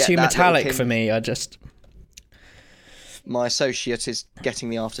bit too metallic for me. My associate is getting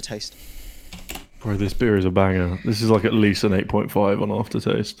the aftertaste. Bro, this beer is a banger. This is like at least an 8.5 on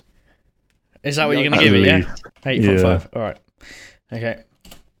aftertaste. Is that what you're going to give it, yeah? 8.5. Yeah. All right. Okay.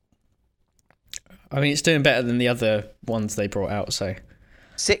 I mean, it's doing better than the other ones they brought out, so...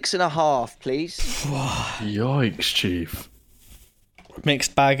 6.5, please. Yikes, Chief.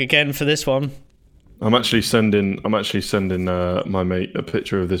 Mixed bag again for this one. I'm actually sending my mate a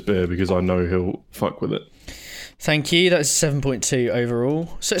picture of this beer because I know he'll fuck with it. Thank you. That's 7.2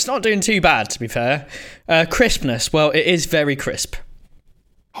 overall. So it's not doing too bad, to be fair. Crispness. Well, it is very crisp.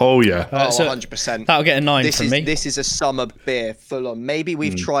 Oh, yeah. So 100%. That'll get a 9 from me. This is a summer beer full on. Maybe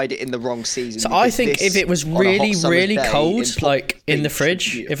we've tried it in the wrong season. So I think if it was really, really cold, like in the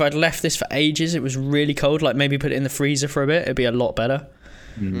fridge, if I'd left this for ages, it was really cold, like maybe put it in the freezer for a bit, it'd be a lot better.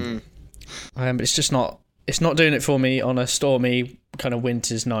 But it's just not. It's not doing it for me on a stormy kind of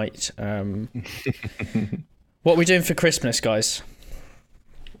winter's night. What are we doing for Christmas, guys?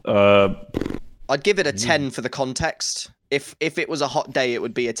 I'd give it a 10 for the context. If it was a hot day, it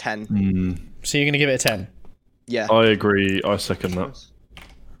would be a 10. So you're going to give it a 10? Yeah. I agree. I second that.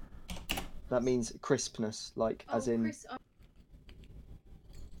 That means crispness, like as in.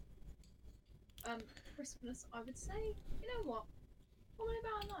 Crispness, I would say. You know what? Probably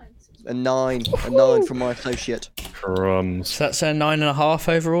about a 9. A 9 from my associate. Crumbs. So that's a 9.5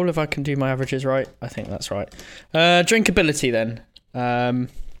 overall, if I can do my averages right. I think that's right. Drinkability then.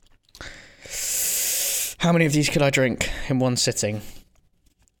 How many of these could I drink in one sitting?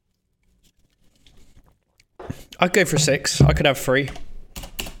 I'd go for 6. I could have 3. I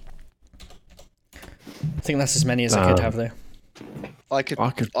think that's as many as I could have there. I could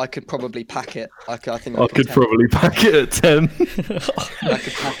probably pack it. I think I could probably pack it at 10. I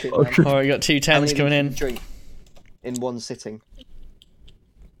could pack it. Oh, we got 2 10s coming in. Drink in one sitting.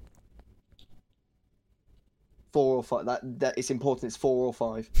 4 or 5. That it's important. It's 4 or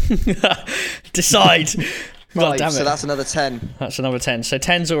 5. Decide. God damn it. So that's another 10. That's another 10. So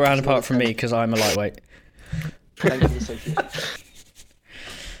 10's all around apart from me because I'm a lightweight. Thank you, associate.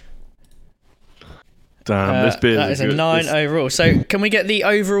 Damn, this beer is a 9 overall. So can we get the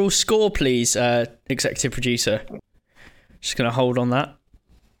overall score, please, executive producer? Just going to hold on that.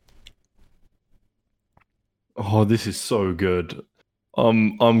 Oh, this is so good.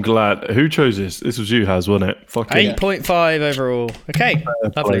 I'm glad. Who chose this? This was you, Haz, wasn't it? 8.5 overall. Okay,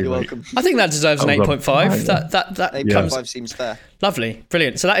 lovely. You're welcome. I think that deserves an 8.5. That 8.5 seems fair. Lovely,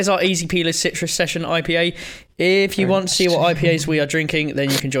 brilliant. So that is our Easy Peeler Citrus Session IPA. If you want to see what IPAs we are drinking, then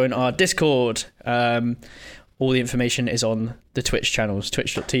you can join our Discord. All the information is on the Twitch channels,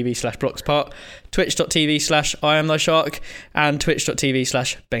 twitch.tv/blockspart, twitch.tv/IamThyShark, and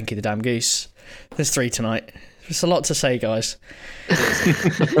twitch.tv/Benky the Damn Goose. There's 3 tonight. There's a lot to say, guys.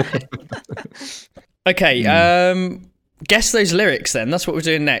 Okay, guess those lyrics then. That's what we're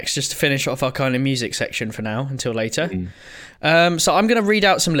doing next, just to finish off our kind of music section for now, until later. So I'm going to read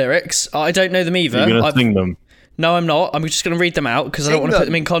out some lyrics. I don't know them either. You're going to sing them? No, I'm not. I'm just going to read them out because I don't want to put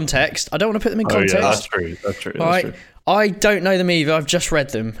them in context. I don't want to put them in context. Yeah, that's true. That's true. All right. I don't know them either. I've just read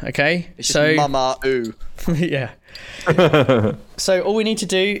them, okay? It's just mama ooh. Yeah. So all we need to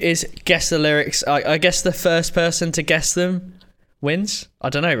do is guess the lyrics. I guess the first person to guess them wins. I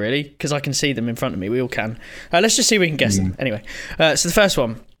don't know, really, because I can see them in front of me. We all can. Let's just see if we can guess them. Anyway, so the first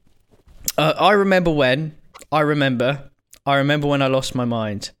one. I remember when I lost my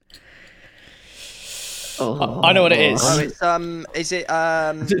mind. Oh, I know what it is. Oh, it's, is it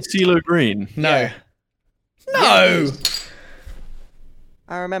CeeLo Green? No. Yeah. No. Yeah,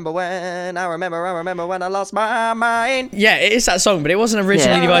 I remember when I lost my mind. Yeah, it is that song, but it wasn't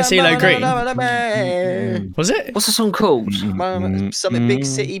originally by CeeLo Green. Was it? What's the song called? Something big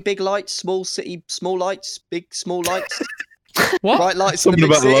city, big lights, small city, small lights, big small lights. What? Bright lights in the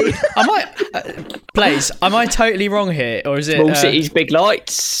big city. Am I totally wrong here, or is it Small cities, big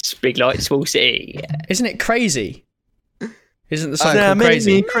lights, small city. Isn't it Crazy? Isn't the song called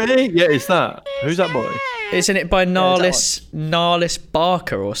Crazy? Yeah, it's that. Who's that boy? Isn't it by Narlis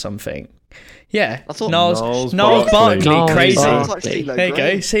Barker or something? Yeah, I thought Niles Barkley. Barkley, crazy. Sounds like CeeLo There you go.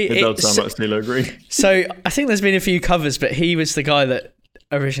 Green. See, It does sound like CeeLo Green. So I think there's been a few covers, but he was the guy that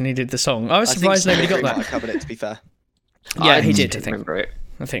originally did the song. I was surprised nobody got I that. covered it, to be fair. Yeah, he did. I think. Remember it.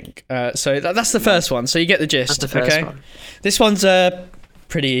 I think. So that's the first one. So you get the gist. That's the first okay. one. This one's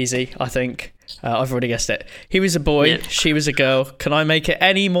pretty easy, I think. I've already guessed it. He was a boy. Yeah. She was a girl. Can I make it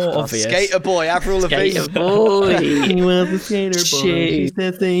any more obvious? Skater boy, Avril Lavigne. Skater boy. He was a skater boy. She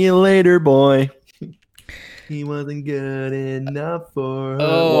said, "See you later, boy." He wasn't good enough for her.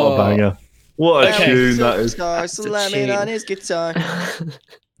 Oh. What a banger! What a tune that is. Slamming on his guitar.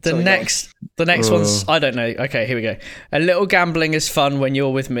 The Sorry, next one's I don't know. Okay, here we go. A little gambling is fun when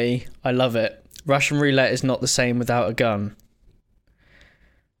you're with me. I love it. Russian roulette is not the same without a gun.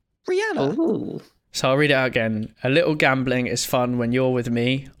 Rihanna. Ooh. So I'll read it out again. A little gambling is fun when you're with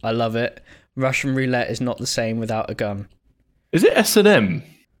me. I love it. Russian roulette is not the same without a gun. Is it S&M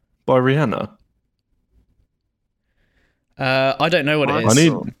by Rihanna? I don't know what it I is.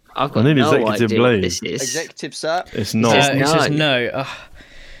 need I've got I need no Executive idea what Blade. this is. Executive sir. It's not. It says no.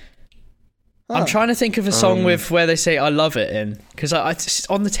 I'm trying to think of a song with where they say "I love it" in, because it's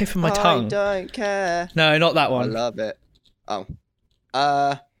on the tip of my tongue. I don't care. No, not that I one. love it. Oh.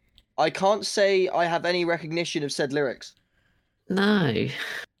 I can't say I have any recognition of said lyrics. No.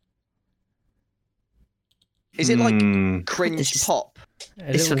 Is it like Hmm. cringe This is- pop?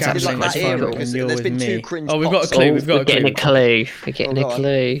 A This little one's gambling like is that fun era, when because you're there's with been two me. cringe Oh, we've got a pops. clue. Oh, We've got we're a getting clue. a clue. We're getting Oh, a go on.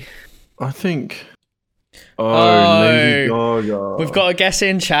 clue. I think. Oh. Lady Gaga. We've got a guess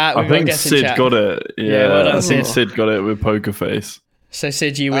in chat. I We've got a think guess in Sid chat. got it. Yeah, well done, I think Sid. Sid got it with Poker Face. So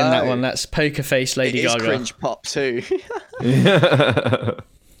Sid, you win that Oh. one. That's Poker Face, Lady It is Gaga. cringe pop too. Yeah.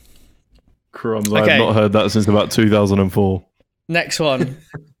 Crumbs. I Okay. have not heard that since about 2004. Next one.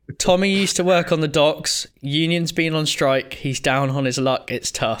 Tommy used to work on the docks. Union's been on strike. He's down on his luck. It's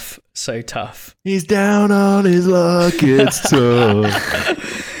tough. So tough. He's down on his luck. It's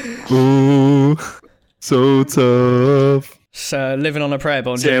tough. Ooh, so tough. So living on a prayer,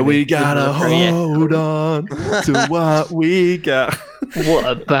 Bon Jovi. Yeah, we gotta hold on to what we got. What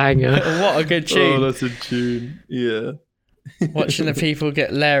a banger. What a good tune. Oh, that's a tune. Yeah. Watching the people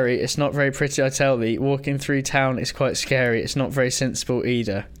get leery. It's not very pretty, I tell thee. Walking through town is quite scary. It's not very sensible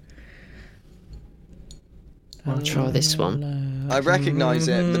either. I'll try this one. I recognise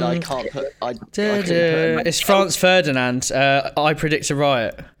it, but I can't put. I couldn't put it. It's Franz Ferdinand. I predict a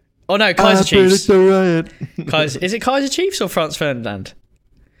riot. Oh no, Kaiser I Chiefs. predict a riot. Kaiser, is it Kaiser Chiefs or Franz Ferdinand?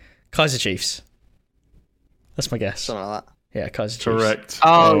 Kaiser Chiefs. That's my guess. Something like that. Yeah, Kaiser Chiefs. Correct.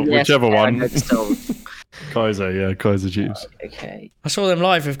 Oh, Well, yes, whichever yeah, I one. know the song. Kaiser, yeah, Kaiser Chiefs. Okay. I saw them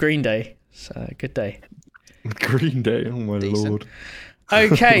live with Green Day. So good day. Green Day, oh my Decent. lord.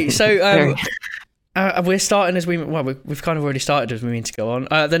 Okay, so Very- we're starting as we've kind of already started as we mean to go on.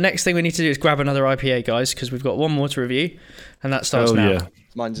 The next thing we need to do is grab another IPA, guys, because we've got one more to review, and that starts Hell now. yeah.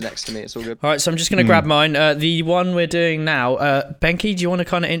 Mine's next to me. It's all good. All right, so I'm just going to grab mine. The one we're doing now, Benki, do you want to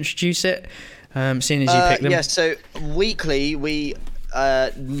kind of introduce it, seeing as you picked them? Yeah. So weekly we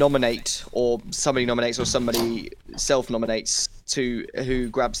nominate, or somebody nominates, or somebody self-nominates to who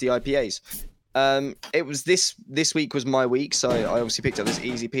grabs the IPAs. It was this week was my week, so I obviously picked up this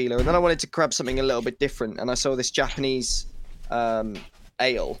easy peeler, and then I wanted to grab something a little bit different, and I saw this Japanese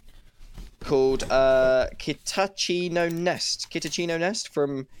ale called Kitachino Nest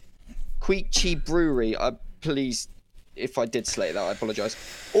from Koichi Brewery. Please, if I did slate that, I apologise.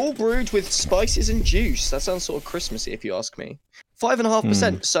 All brewed with spices and juice. That sounds sort of Christmassy, if you ask me.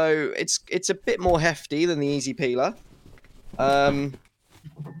 5.5%, so it's a bit more hefty than the easy peeler.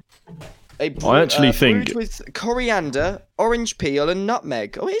 I actually think- brewed with coriander, orange peel, and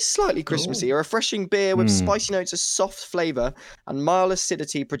nutmeg. Oh, it is slightly Christmassy. A refreshing beer with spicy notes of soft flavour and mild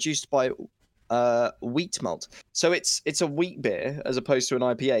acidity, produced by wheat malt. So it's a wheat beer as opposed to an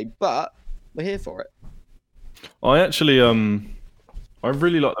IPA, but we're here for it. I actually, I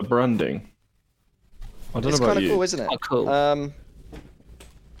really like the branding. I don't It's know about kind of you. cool, isn't it? Oh, cool.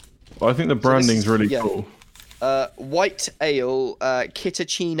 But I think the branding's really yeah. cool. White ale,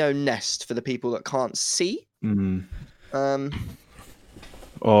 Kitachino Nest for the people that can't see. Mm. Um,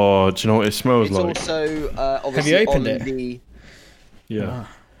 Oh, do you know what it smells it's like? also obviously Have you opened on it? the. Yeah.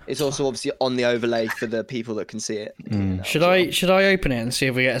 It's also obviously on the overlay for the people that can see it. Should I open it and see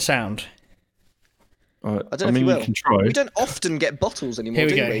if we get a sound? I don't know I if mean, you you will. can try. We don't often get bottles anymore. Here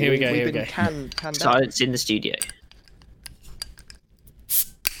we do go, here we go, We've here we been go. canned out. Silence in the studio.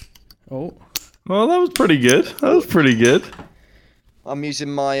 Oh, Well, that was pretty good. That was pretty good. I'm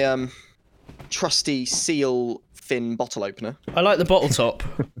using my trusty seal fin bottle opener. I like the bottle top.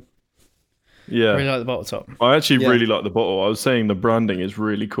 Yeah. I really like the bottle top. I actually Yeah. really like the bottle. I was saying the branding is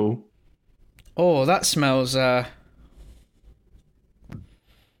really cool. Oh, that smells. You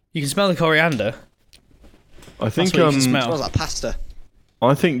can smell the coriander. I think That's what you can smell. It smells like pasta.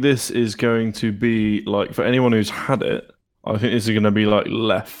 I think this is going to be like, for anyone who's had it, I think this is going to be like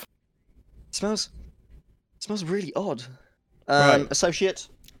left. It smells really odd. Right. Associate.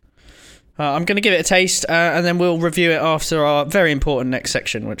 I'm going to give it a taste, and then we'll review it after our very important next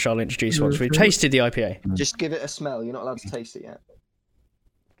section, which I'll introduce once we've tasted the IPA. Just give it a smell. You're not allowed to taste it yet.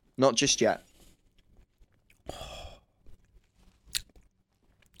 Not just yet.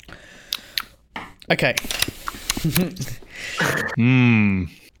 Okay. Mmm.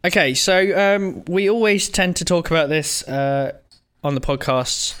 Okay, so we always tend to talk about this on the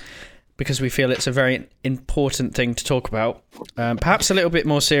podcasts because we feel it's a very important thing to talk about. Perhaps a little bit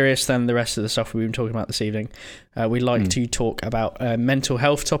more serious than the rest of the stuff we've been talking about this evening. We like to talk about a mental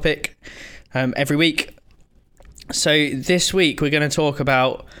health topic every week. So this week we're going to talk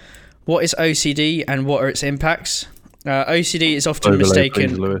about what is OCD and what are its impacts. OCD is often mistaken...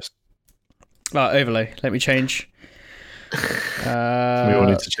 Please, Lewis. Overlay. Let me change. We all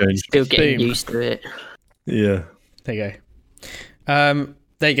need to change. Still getting Boom. used to it. Yeah. There you go.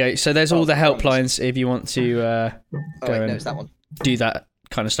 There you go. So there's all the helplines if you want to go it's that one. do that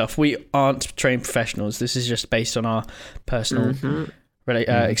kind of stuff. We aren't trained professionals. This is just based on our personal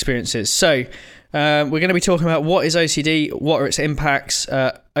experiences. So we're going to be talking about what is OCD, what are its impacts.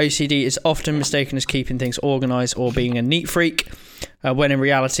 OCD is often mistaken as keeping things organised or being a neat freak, when in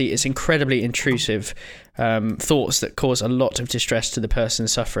reality it's incredibly intrusive thoughts that cause a lot of distress to the person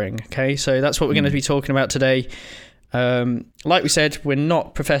suffering. Okay, so that's what we're going to be talking about today. Like we said, we're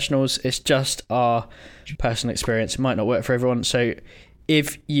not professionals. It's just our personal experience. It might not work for everyone. So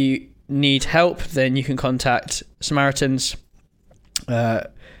if you need help, then you can contact Samaritans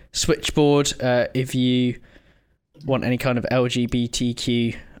Switchboard if you want any kind of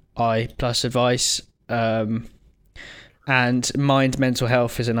LGBTQI plus advice. And Mind Mental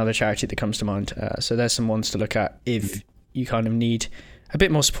Health is another charity that comes to mind. So there's some ones to look at if you kind of need a bit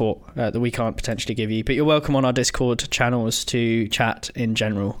more support that we can't potentially give you. But you're welcome on our Discord channels to chat in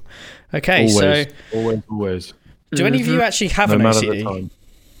general. Okay, Always. Do any of you actually have an OCD?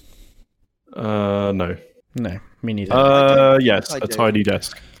 No. No, me neither. Yes, a tidy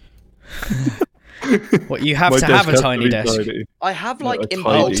desk. What, you have to have a tiny desk? Tidy. I have like a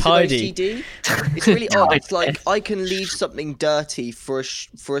impulsive tidy. OCD. It's really odd. It's like I can leave something dirty for a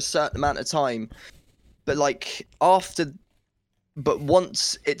certain amount of time, but like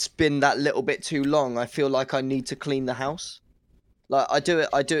once it's been that little bit too long, I feel like I need to clean the house. Like I do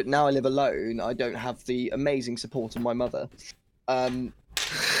it now. I live alone. I don't have the amazing support of my mother. I'm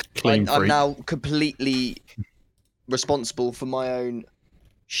now completely responsible for my own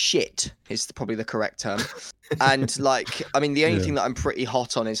shit is probably the correct term. And like, I mean, the only thing that I'm pretty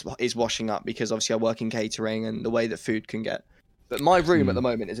hot on is washing up, because obviously I work in catering and the way that food can get. But my room at the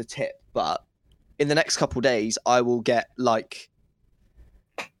moment is a tip. But in the next couple of days, I will get like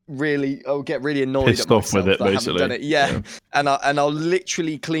really annoyed pissed at off with it, that I haven't basically. done it. Yeah. And I'll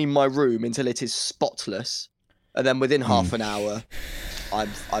literally clean my room until it is spotless, and then within half an hour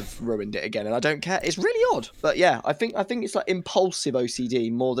I've ruined it again, and I don't care. It's really odd. But yeah, I think it's like impulsive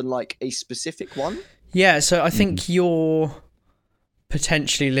OCD more than like a specific one. Yeah, so I think you're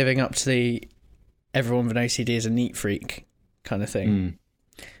potentially living up to the everyone with an OCD is a neat freak kind of thing.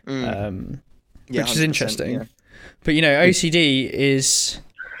 Which is interesting. Yeah. But you know, OCD is,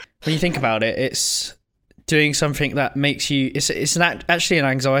 when you think about it, it's doing something that makes you. It's actually an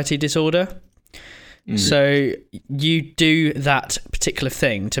anxiety disorder. So you do that particular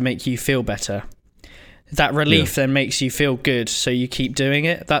thing to make you feel better. That relief then makes you feel good, so you keep doing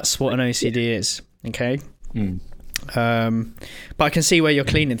it. That's what an OCD is. Okay. But I can see where your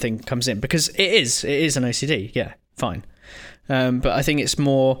cleaning thing comes in, because it is an OCD. Yeah, fine. But I think it's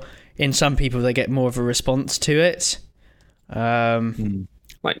more, in some people they get more of a response to it.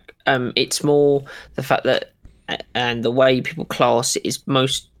 It's more the fact that, and the way people class it is,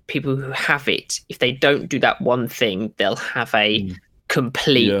 most people who have it, if they don't do that one thing, they'll have a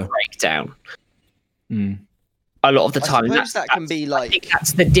complete breakdown. A lot of the time, that can be like, I think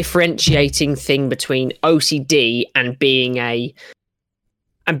that's the differentiating thing between OCD and being a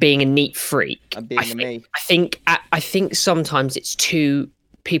neat freak. And being me. I think sometimes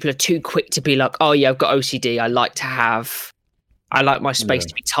people are too quick to be like, oh yeah, I've got OCD. I like my space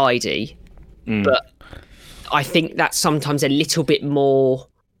to be tidy, but I think that's sometimes a little bit more.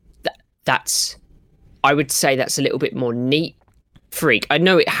 I would say that's a little bit more neat freak. I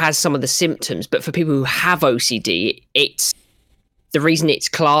know it has some of the symptoms, but for people who have OCD, it's the reason it's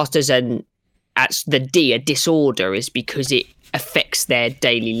classed as a disorder is because it affects their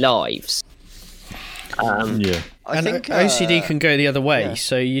daily lives. Yeah. I think OCD can go the other way. yeah.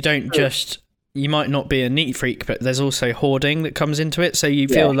 So you don't just. You might not be a neat freak, but there's also hoarding that comes into it. So you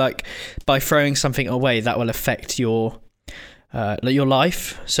feel like by throwing something away, that will affect your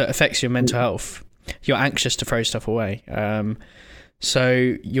life. So it affects your mental health. You're anxious to throw stuff away.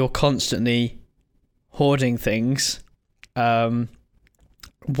 So you're constantly hoarding things,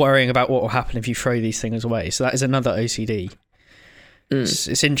 worrying about what will happen if you throw these things away. So that is another OCD.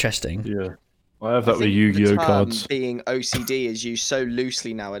 It's interesting. Yeah. I have that with Yu-Gi-Oh cards. Being OCD is used so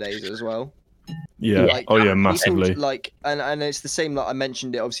loosely nowadays as well. Yeah. Like, Massively. people, like, and it's the same. Like I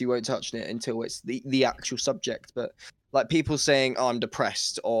mentioned it. Obviously, we won't touch on it until it's the actual subject. But like people saying, "Oh, I'm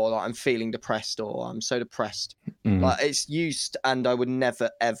depressed," or like, "I'm feeling depressed," or "I'm so depressed." Like it's used, and I would never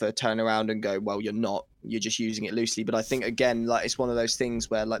ever turn around and go, "Well, you're not. You're just using it loosely." But I think again, like it's one of those things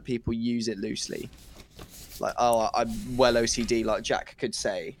where like people use it loosely. Like, "Oh, I'm well OCD." Like Jack could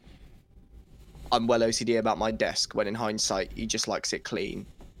say, "I'm well OCD about my desk," when in hindsight, he just likes it clean.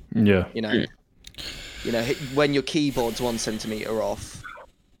 Yeah. You know, when your keyboard's 1 centimeter off.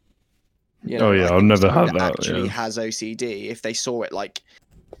 You know, I've never had that. Actually, has OCD. If they saw it like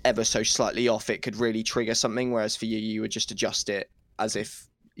ever so slightly off, it could really trigger something. Whereas for you, you would just adjust it as if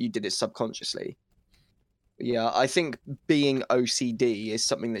you did it subconsciously. Yeah, I think being OCD is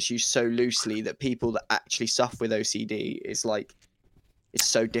something that's used so loosely that people that actually suffer with OCD is like it's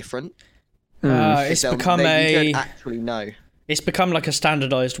so different. It's become you don't actually know. It's become like a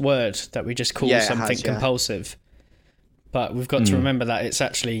standardized word that we just call something compulsive. But we've got to remember that it's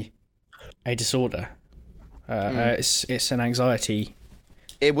actually a disorder. It's an anxiety.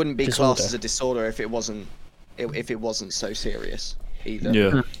 It wouldn't be disorder. classed as a disorder if it wasn't so serious either.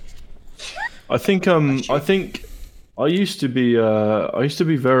 Yeah. I think I used to be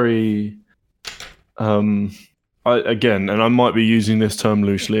very again, and I might be using this term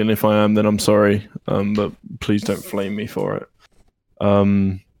loosely, and if I am, then I'm sorry. But please don't flame me for it.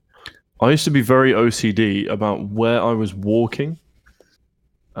 I used to be very OCD about where I was walking.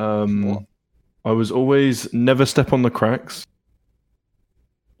 I was always never step on the cracks,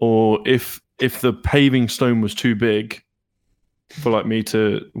 or if the paving stone was too big for like me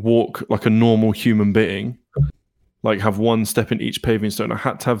to walk like a normal human being, like have 1 step in each paving stone, I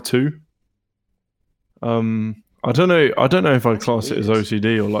had to have 2. I don't know if I'd class it as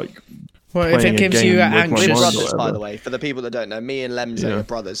OCD or like. Well, if it gives you anxious, we're brothers, by the way, for the people that don't know, me and Lemzo are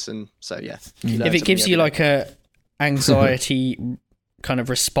brothers, and so yeah. If it gives you like a anxiety kind of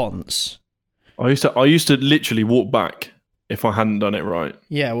response, I used to literally walk back if I hadn't done it right.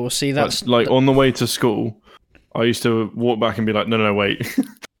 Yeah, well, see, that's like on the way to school, I used to walk back and be like, no, wait.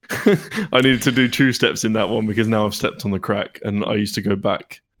 I needed to do 2 steps in that one because now I've stepped on the crack, and I used to go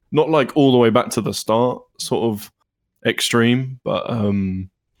back, not like all the way back to the start, sort of extreme,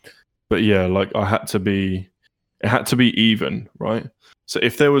 but yeah, like it had to be even, right? So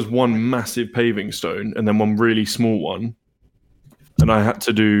if there was 1 massive paving stone and then 1 really small one, and I had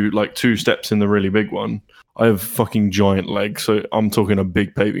to do like 2 steps in the really big one, I have fucking giant legs, so I'm talking a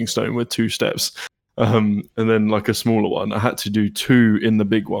big paving stone with 2 steps. And then like a smaller one, I had to do 2 in the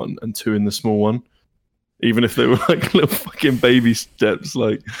big one and 2 in the small one, even if they were like little fucking baby steps.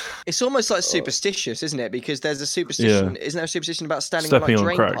 Like it's almost like superstitious, isn't it? Because there's a superstition. Isn't there a superstition about stepping on, like, on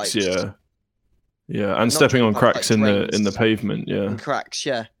drain cracks? pipes? Yeah, and stepping on cracks like in the pavement. Yeah, and cracks.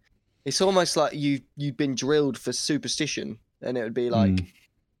 Yeah, it's almost like you've been drilled for superstition, and it would be like.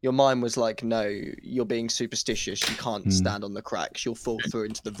 Your mind was like, no, you're being superstitious. You can't stand on the cracks. You'll fall through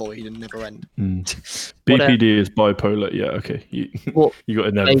into the void and never end. BPD is bipolar. Yeah, okay. You got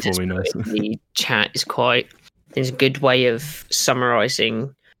it there before me, nice. The chat is it's a good way of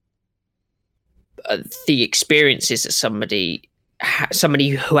summarising the experiences that somebody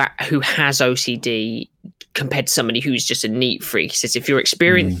who has OCD compared to somebody who's just a neat freak. He says if you're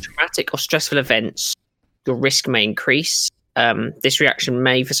experiencing traumatic or stressful events, your risk may increase. This reaction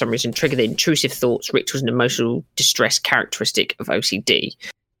may, for some reason, trigger the intrusive thoughts, rituals, and emotional distress characteristic of OCD.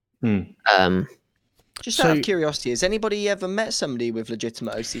 Just out of curiosity, has anybody ever met somebody with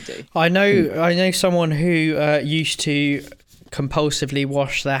legitimate OCD? I know someone who used to compulsively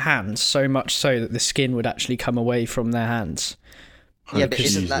wash their hands, so much so that the skin would actually come away from their hands. Yeah, but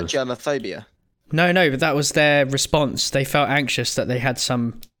isn't that germophobia? No, but that was their response. They felt anxious that they had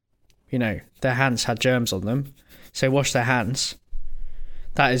some, their hands had germs on them. So wash their hands.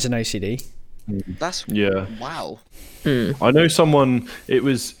 That is an OCD. That's wow. I know someone.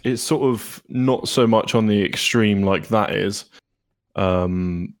 It's sort of not so much on the extreme like that is,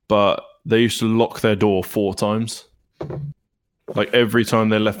 but they used to lock their door 4 times. Like every time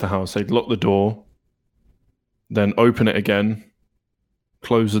they left the house, they'd lock the door, then open it again,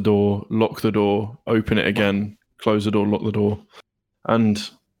 close the door, lock the door, open it again, close the door, lock the door, and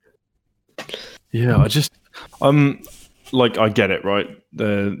yeah, I get it, right?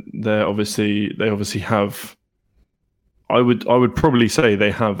 They obviously have. I would probably say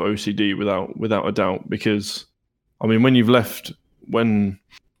they have OCD without a doubt, because I mean when you've left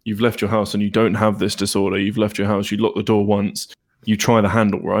your house and you don't have this disorder, you've left your house, you lock the door once, you try the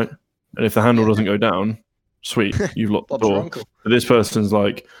handle, right? And if the handle doesn't go down, sweet, you've locked the door. But this person's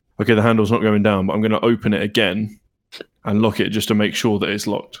like, okay, the handle's not going down, but I'm going to open it again and lock it just to make sure that it's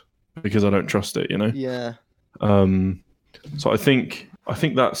locked because I don't trust it, you know? Yeah. So I think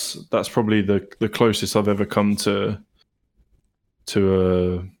that's probably the closest I've ever come to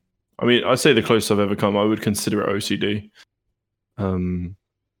I mean, I'd say the closest I've ever come. I would consider it OCD.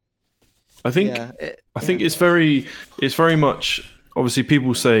 I think it's very much. Obviously,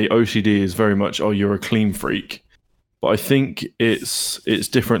 people say OCD is very much, oh, you're a clean freak, but I think it's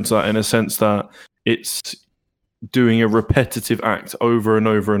different to that in a sense that it's doing a repetitive act over and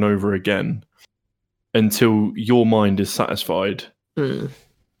over and over again until your mind is satisfied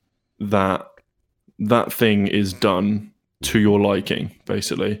that thing is done to your liking,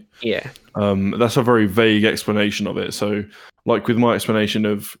 basically. Yeah. That's a very vague explanation of it. So, like with my explanation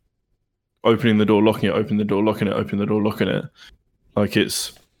of opening the door, locking it, open the door, locking it, open the door, locking it, like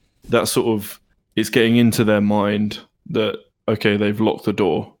it's getting into their mind that, okay, they've locked the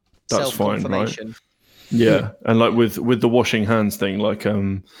door. That's fine, right? Yeah. And like with the washing hands thing, like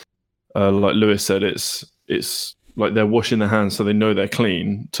Lewis said, it's like they're washing their hands so they know they're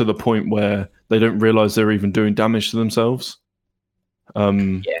clean to the point where they don't realize they're even doing damage to themselves.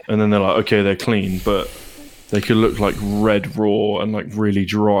 And then they're like, okay, they're clean, but they could look like red raw and like really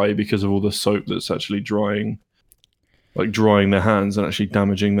dry because of all the soap that's actually drying their hands and actually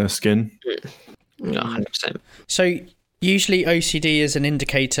damaging their skin. 100%. So usually OCD is an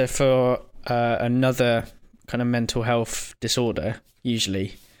indicator for another kind of mental health disorder,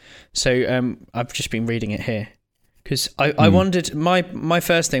 usually. So I've just been reading it here because I wondered, my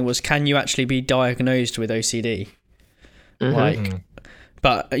first thing was, can you actually be diagnosed with OCD?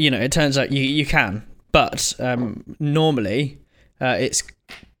 But you know, it turns out you can, but normally it's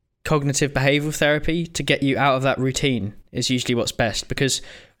cognitive behavioral therapy to get you out of that routine is usually what's best, because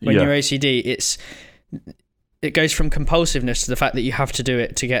when you're OCD, it goes from compulsiveness to the fact that you have to do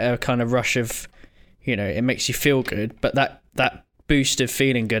it to get a kind of rush of, you know, it makes you feel good, but that boost of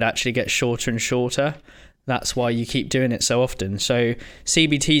feeling good actually gets shorter and shorter. That's why you keep doing it so often. So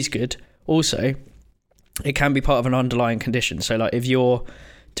CBT is good. Also, it can be part of an underlying condition. So like if you're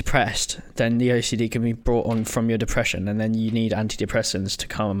depressed, then the OCD can be brought on from your depression, and then you need antidepressants to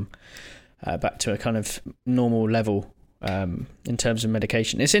come back to a kind of normal level in terms of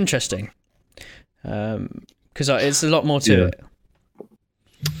medication. It's interesting because it's a lot more to it.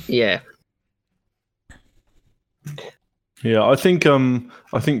 Yeah. Yeah, I think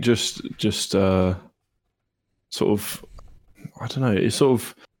just sort of, I don't know, it's sort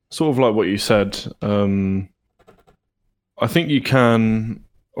of like what you said. I think you can,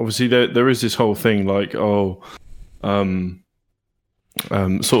 obviously there is this whole thing like, sort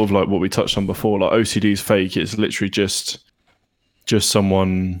of like what we touched on before, like OCD is fake. It's literally just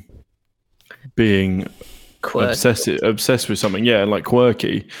someone being obsessed with something, like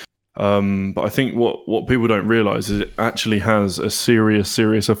quirky. But I think what people don't realize is it actually has a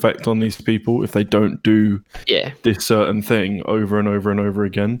serious effect on these people if they don't do this certain thing over and over and over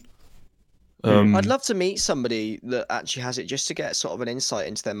again. I'd love to meet somebody that actually has it, just to get sort of an insight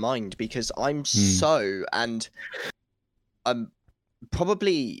into their mind, because I'm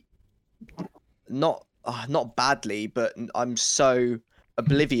probably not badly, but I'm so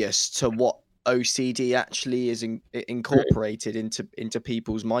oblivious to what OCD actually is incorporated into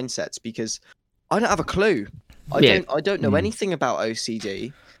people's mindsets, because I don't have a clue. I don't know anything about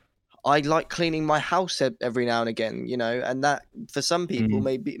OCD. I like cleaning my house every now and again, you know, and that for some people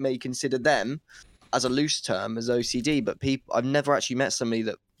may consider them as a loose term as OCD, but I've never actually met somebody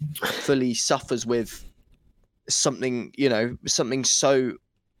that fully suffers with something, you know, something so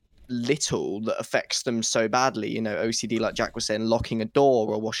little that affects them so badly, you know, OCD, like Jack was saying, locking a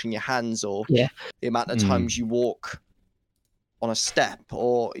door or washing your hands, or the amount of times you walk on a step,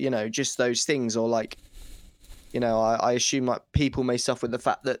 or, you know, just those things, or like, you know, I assume like people may suffer with the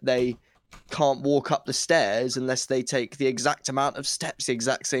fact that they can't walk up the stairs unless they take the exact amount of steps the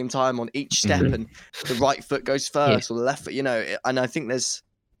exact same time on each step, and the right foot goes first or the left foot, you know. And I think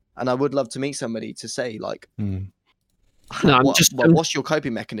and I would love to meet somebody to say like, what's your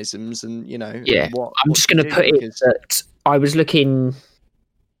coping mechanisms, and you know, I'm just going to put it that I was looking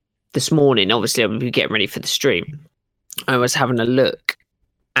this morning. Obviously, I'm getting ready for the stream. I was having a look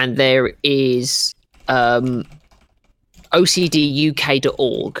and there is OCDUK.org.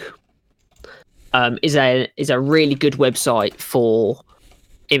 Is a really good website for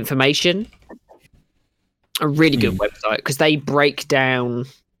information. A really good website because they break down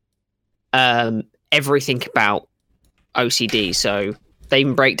everything about OCD. So they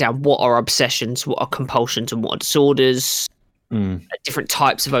even break down what are obsessions, what are compulsions, and what are disorders. Different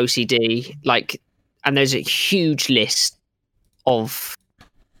types of OCD, and there's a huge list of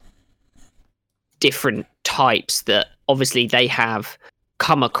different types that obviously they have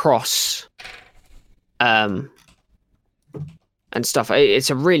come across and stuff. It's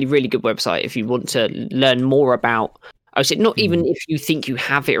a really, really good website if you want to learn more about OCD. Not even if you think you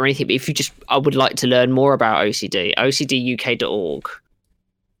have it or anything, but if you just, I would like to learn more about OCD, OCDUK.org.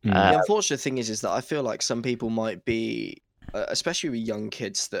 The unfortunate thing is that I feel like some people might be, especially with young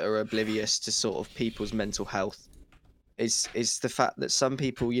kids that are oblivious to sort of people's mental health, is the fact that some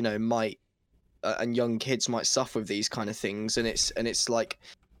people, might and young kids might suffer with these kind of things, and it's like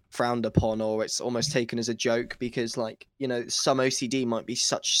frowned upon, or it's almost taken as a joke because some OCD might be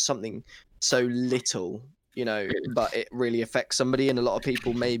something so little, but it really affects somebody, and a lot of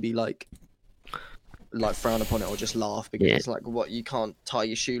people maybe like frown upon it or just laugh because it's what, you can't tie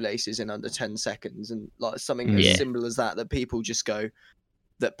your shoelaces in under 10 seconds, and something as simple as that people just go,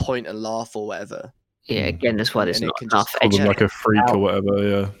 that point and laugh or whatever. Yeah, again, that's why there's not enough education, like a freak or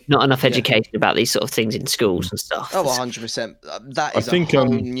whatever. Not enough education about these sort of things in schools and stuff. Oh, 100%. That is a whole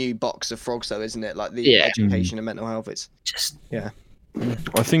new box of frogs, though, isn't it? Like the education and mental health. It's just I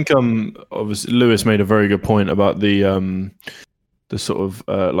think obviously Lewis made a very good point about the sort of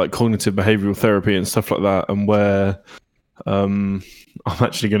like cognitive behavioral therapy and stuff like that, and where I'm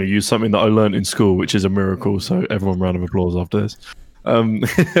actually going to use something that I learned in school, which is a miracle. So everyone, round of applause after this.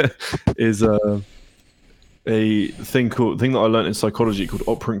 Is a thing that I learned in psychology called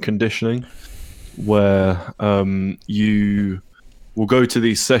operant conditioning, where you will go to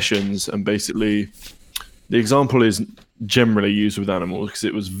these sessions, and basically the example is generally used with animals because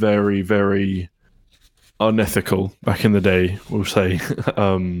it was very, very unethical back in the day, we'll say,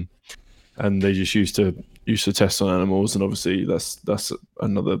 and they just used to test on animals, and obviously that's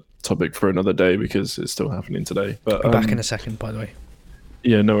another topic for another day because it's still happening today. But I'll be back in a second, by the way.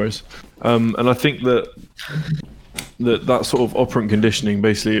 Yeah, no worries. And I think that sort of operant conditioning,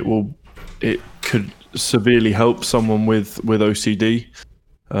 basically, it could severely help someone with OCD.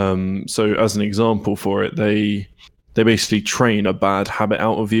 So as an example for it, they basically train a bad habit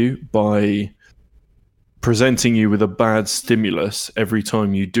out of you by presenting you with a bad stimulus every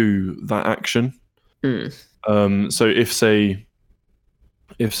time you do that action. So if say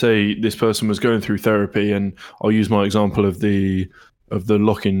this person was going through therapy, and I'll use my example of the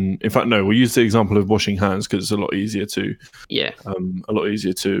lock-in. In fact, no, we'll use the example of washing hands because it's a lot easier to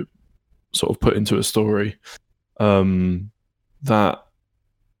sort of put into a story. That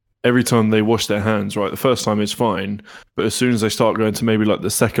every time they wash their hands, right, the first time it's fine, but as soon as they start going to maybe like the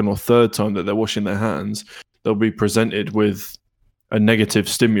second or third time that they're washing their hands, they'll be presented with a negative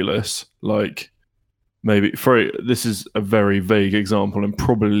stimulus, like maybe this is a very vague example and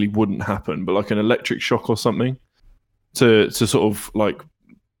probably wouldn't happen, but like an electric shock or something. To sort of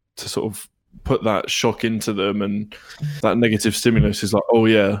put that shock into them, and that negative stimulus is like, oh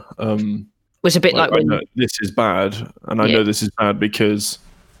yeah, it's a bit like when this is bad, and I know this is bad because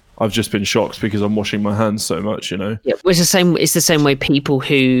I've just been shocked because I'm washing my hands so much, Yeah, it's the same way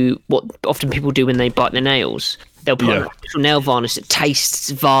what often people do when they bite their nails. They'll put a nail varnish that tastes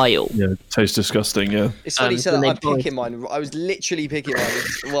vile. Yeah, tastes disgusting. Yeah, it's funny you said that. I'm picking mine. I was literally picking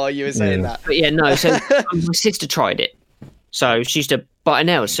mine while you were saying that. But so my sister tried it. So she used to bite her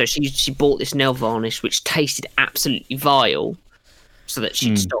nails. So she bought this nail varnish which tasted absolutely vile, so that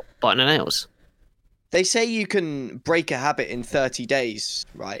she'd stop biting her nails. They say you can break a habit in 30 days,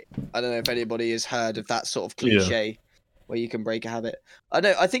 right? I don't know if anybody has heard of that sort of cliche where you can break a habit.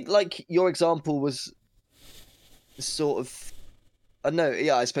 I think like your example was sort of,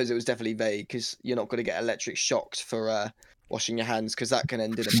 I suppose it was definitely vague because you're not going to get electric shocked for washing your hands because that can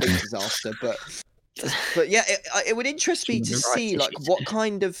end in a big disaster. But yeah, it would interest me to see like what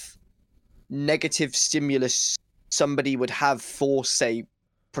kind of negative stimulus somebody would have for, say,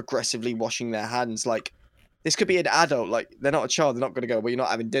 progressively washing their hands. Like this could be an adult, like they're not a child, they're not going to go, well, you're not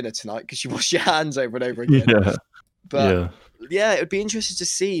having dinner tonight because you wash your hands over and over again. But it would be interesting to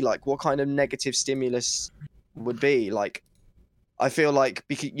see like what kind of negative stimulus would be. Like I feel like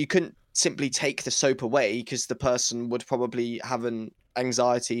because you couldn't simply take the soap away because the person would probably have an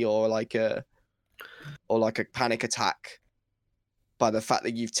anxiety or like a panic attack by the fact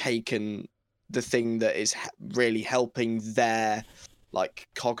that you've taken the thing that is really helping their like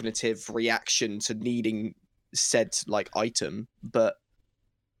cognitive reaction to needing said like item, but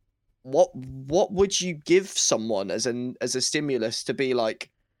what would you give someone as a stimulus to be like,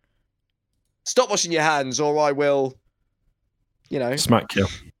 stop washing your hands or I will, smack you.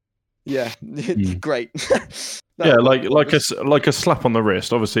 Yeah, great. Yeah, like a slap on the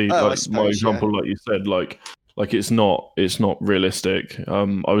wrist. Obviously, like suppose, my example, like you said, like it's not realistic.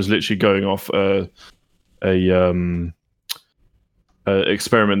 I was literally going off a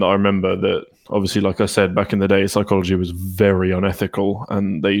experiment that I remember that obviously, like I said, back in the day, psychology was very unethical,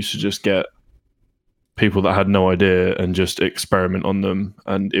 and they used to just get people that had no idea and just experiment on them,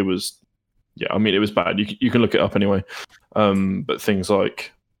 and it was, it was bad. You can look it up anyway. But things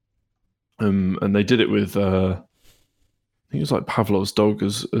like, and they did it with, I think it was like Pavlov's dog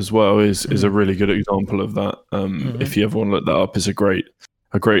as well is a really good example of that. If you ever want to look that up, it's a great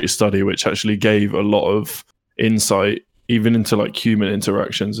study which actually gave a lot of insight even into like human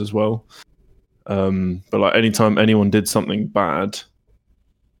interactions as well. But like anytime anyone did something bad,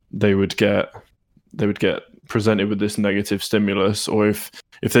 they would get presented with this negative stimulus, or if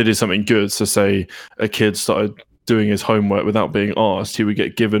they did something good, so say a kid started doing his homework without being asked, he would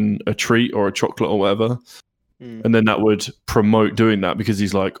get given a treat or a chocolate or whatever. And then that would promote doing that because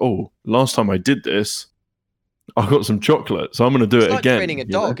he's like, oh, last time I did this, I got some chocolate, so I'm going to do it like again. Training a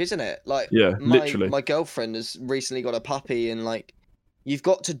dog, isn't it? Like, literally. My girlfriend has recently got a puppy, and like, you've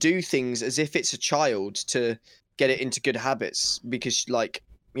got to do things as if it's a child to get it into good habits, because like,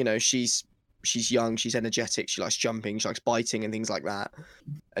 she's young, she's energetic, she likes jumping, she likes biting and things like that,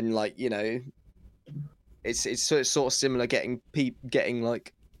 and like, it's sort of similar getting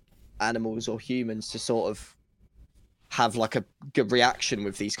like animals or humans to sort of have like a good reaction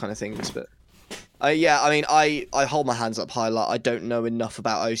with these kind of things. But I hold my hands up high. Like, I don't know enough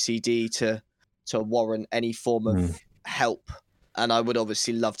about OCD to warrant any form of help, and I would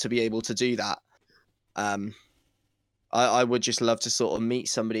obviously love to be able to do that. I would just love to sort of meet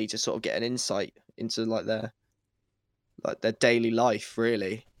somebody to sort of get an insight into like their daily life,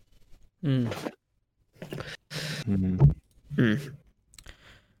 really.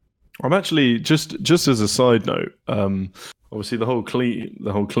 I'm actually just as a side note, obviously the whole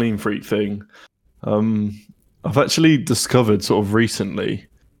clean freak thing. I've actually discovered sort of recently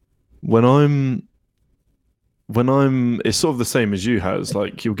when I'm it's sort of the same as you has,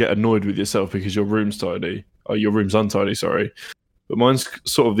 like you'll get annoyed with yourself because your room's untidy, sorry. But mine's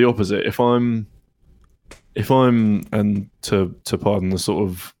sort of the opposite. If I'm and to pardon the sort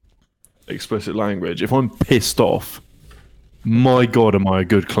of explicit language, if I'm pissed off, my God, am I a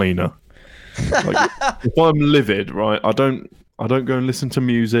good cleaner? Like, if I'm livid, right, I don't go and listen to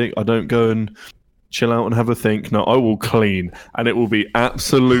music. I don't go and chill out and have a think. No, I will clean, and it will be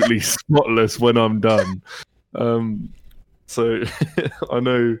absolutely spotless when I'm done. So I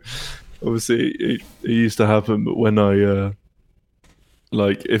know, obviously, it used to happen, but when I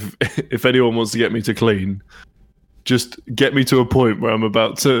like, if anyone wants to get me to clean, just get me to a point where I'm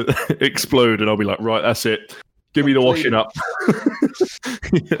about to explode, and I'll be like, right, that's it. Give me the washing up.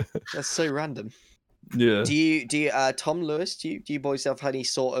 That's so random. Yeah. Do you Tom Lewis, do you boys have any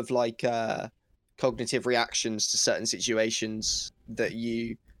sort of like cognitive reactions to certain situations that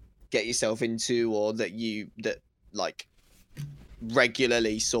you get yourself into, or that like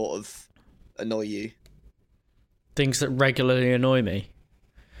regularly sort of annoy you? Things that regularly annoy me.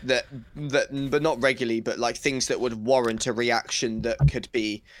 That but not regularly, but like things that would warrant a reaction that could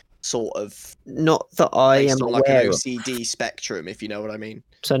be sort of not that I am on like aware an OCD spectrum, if you know what I mean.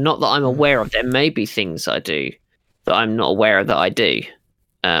 So not that I'm aware of. There may be things I do that I'm not aware of that I do.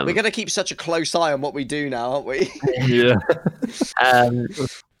 We're gonna keep such a close eye on what we do now, aren't we? Yeah.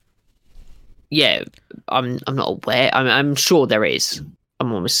 Yeah, I'm not aware. I'm sure there is.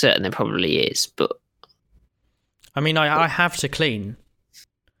 I'm almost certain there probably is, but I mean, I have to clean.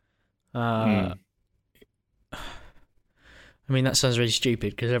 I mean, that sounds really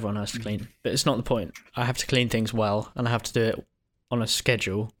stupid because everyone has to clean, but it's not the point. I have to clean things well, and I have to do it on a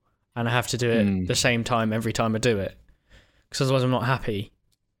schedule, and I have to do it the same time every time I do it, because otherwise I'm not happy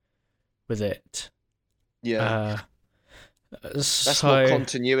with it. Yeah. That's more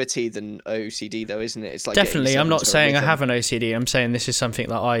continuity than OCD, though, isn't it? It's like definitely. I'm not saying I have an OCD. I'm saying this is something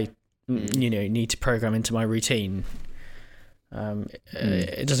that I, need to program into my routine.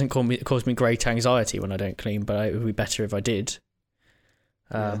 It doesn't cause me great anxiety when I don't clean, but it would be better if I did.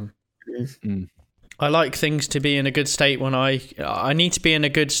 I like things to be in a good state when I need to be in a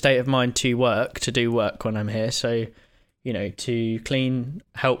good state of mind to do work when I'm here. So, to clean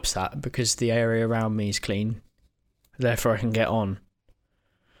helps that because the area around me is clean. Therefore, I can get on.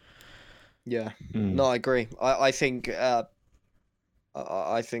 Yeah. No, I agree. I think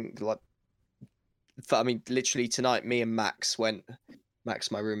I think like, I mean, literally tonight, me and Max,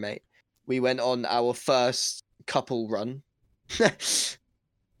 my roommate, we went on our first couple run.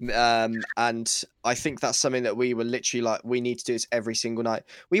 And I think that's something that we were literally like, we need to do this every single night.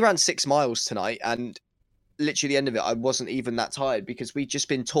 We ran 6 miles tonight, and literally the end of it, I wasn't even that tired because we'd just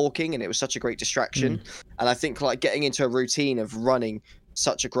been talking and it was such a great distraction. And I think like getting into a routine of running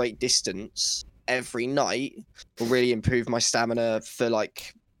such a great distance every night will really improve my stamina for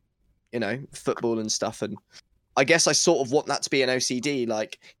like, you know, football and stuff. And I guess I sort of want that to be an OCD.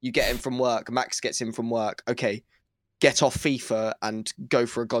 Like, you get in from work, Max gets in from work, okay, get off FIFA and go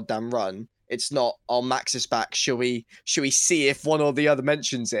for a goddamn run. It's not, oh, Max is back, should we see if one or the other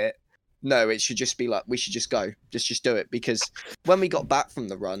mentions it? No, it should just be like, we should just go, just do it. Because when we got back from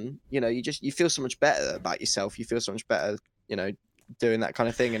the run, you know, you feel so much better about yourself. You feel so much better, you know, doing that kind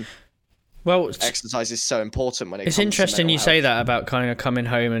of thing. And well, exercise is so important when it comes it's interesting to you mental say health. that about kind of coming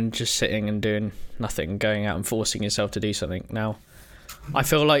home and just sitting and doing nothing, going out and forcing yourself to do something. Now, I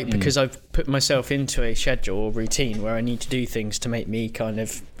feel like because I've put myself into a schedule or routine where I need to do things to make me kind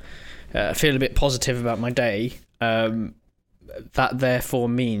of feel a bit positive about my day, that therefore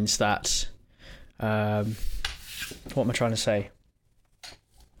means that what am I trying to say?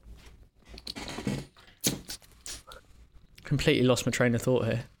 Completely lost my train of thought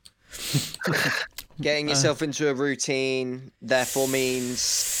here. Getting yourself into a routine therefore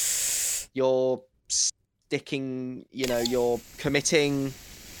means you're sticking, you know, you're committing.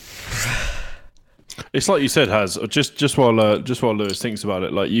 It's like you said, Haz. Just while Lewis thinks about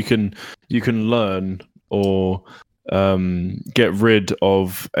it, like you can learn or get rid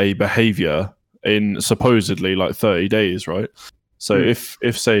of a behavior in supposedly like 30 days, right? So if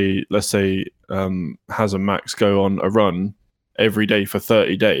say, let's say Haz and Max go on a run every day for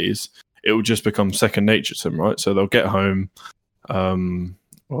 30 days, it will just become second nature to them, right? So they'll get home,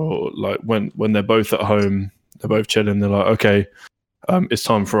 or like when they're both at home, they're both chilling, they're like, okay, it's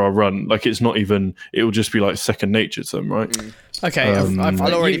time for our run. Like, it's not even, it will just be like second nature to them, right? Okay,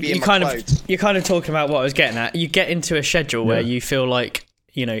 I'll already be in my clothes. You're kind of talking about what I was getting at. You get into a schedule where you feel like,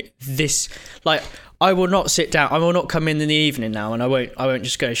 you know, this, like, I will not sit down, I will not come in the evening now, and I won't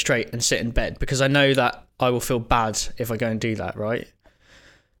just go straight and sit in bed, because I know that I will feel bad if I go and do that, right?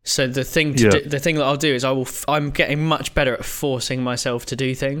 So the thing the thing that I'll do is I'm getting much better at forcing myself to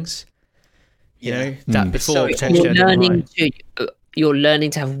do things. You know, that before So potentially you're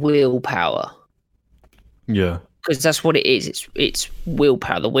learning to have willpower. Yeah. Because that's what it is. It's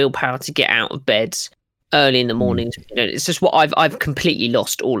willpower. The willpower to get out of bed early in the mornings. You know, it's just what I've completely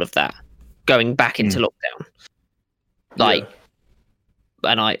lost all of that going back into lockdown. Like,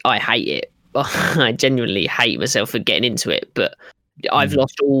 and I hate it. I genuinely hate myself for getting into it. But I've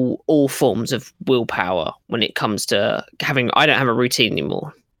lost all forms of willpower when it comes to having. I don't have a routine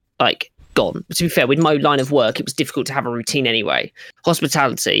anymore. Like, gone. To be fair, with my line of work, it was difficult to have a routine anyway.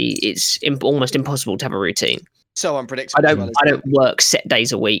 Hospitality, it's almost impossible to have a routine. So unpredictable. I don't work set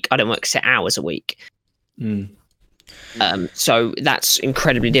days a week. I don't work set hours a week. So that's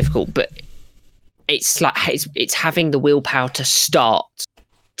incredibly difficult. But it's like it's having the willpower to start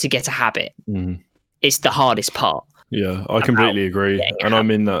to get a habit. It's the hardest part. Yeah, I completely agree, and I'm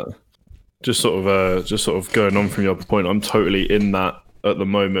in that. Just sort of going on from your point, I'm totally in that at the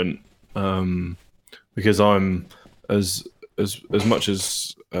moment, because I'm as much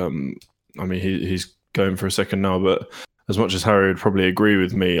as I mean he's going for a second now, but as much as Harry would probably agree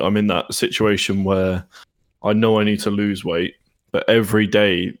with me, I'm in that situation where I know I need to lose weight, but every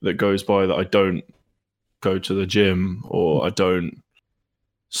day that goes by that I don't go to the gym or I don't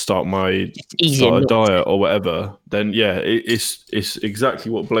start a diet or whatever, then it's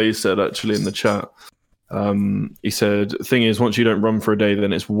exactly what Blaze said actually in the chat. He said, thing is, once you don't run for a day,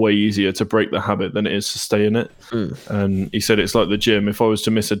 then it's way easier to break the habit than it is to stay in it. And he said it's like the gym. If I was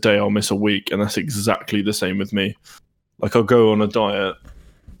to miss a day, I'll miss a week, and that's exactly the same with me. Like, I'll go on a diet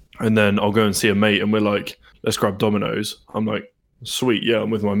and then I'll go and see a mate and we're like, let's grab Domino's. I'm like, sweet, yeah, I'm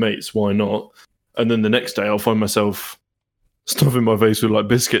with my mates, why not? And then the next day I'll find myself stuffing my face with like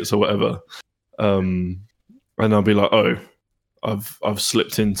biscuits or whatever, and I'll be like, oh, I've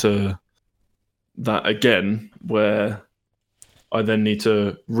slipped into that again, where I then need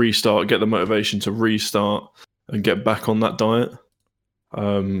to restart, get the motivation to restart and get back on that diet,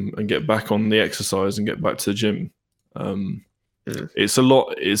 and get back on the exercise and get back to the gym. It's a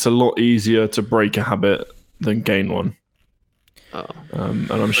lot easier to break a habit than gain one.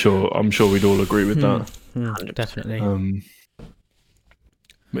 And I'm sure we'd all agree with that. Definitely.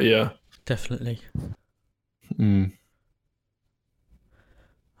 But yeah, definitely.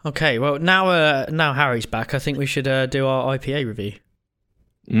 Okay, well now Harry's back, I think we should do our IPA review.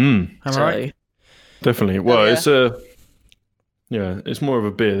 Mm. Am I right? Definitely. Well, it's more of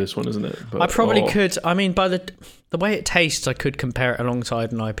a beer, this one, isn't it? But, I probably could. I mean, by the way it tastes, I could compare it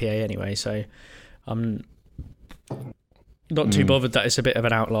alongside an IPA anyway. So I'm not too bothered that it's a bit of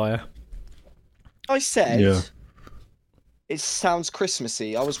an outlier. I said it sounds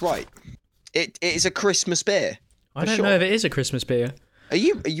Christmassy. I was right. It is a Christmas beer. I don't know if it is a Christmas beer. Are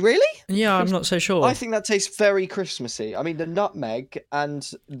you really? Yeah, I'm not so sure. I think that tastes very Christmassy. I mean, the nutmeg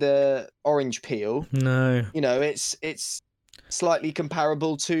and the orange peel. No. You know, it's slightly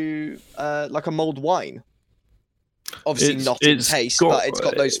comparable to like a mulled wine. Obviously not in taste, but it's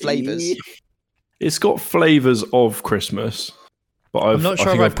got those flavours. It's got flavours of Christmas. But I'm not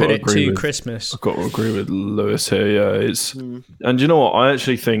sure if I'd put it to Christmas. I've got to agree with Lewis here. Yeah, and you know what? I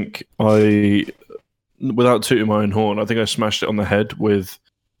actually think without tooting my own horn, I think I smashed it on the head with.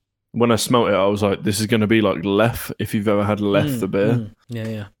 When I smelt it, I was like, "This is going to be like Lef. If you've ever had Lef, the beer."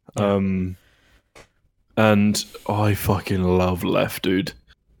 Yeah. And I fucking love Lef, dude.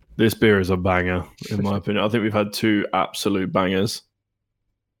 This beer is a banger, in my opinion. I think we've had two absolute bangers.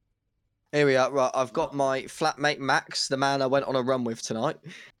 Here we are. Right, I've got my flatmate Max, the man I went on a run with tonight.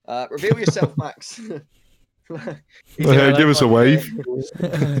 Reveal yourself, Max. Give us a wave.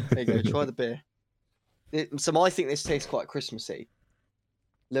 There you go. Try the beer. So I think this tastes quite Christmassy.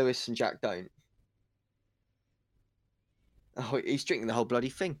 Lewis and Jack don't. Oh, he's drinking the whole bloody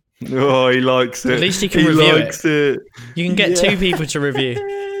thing. Oh, he likes it. At least he can review it. You can get two people to review.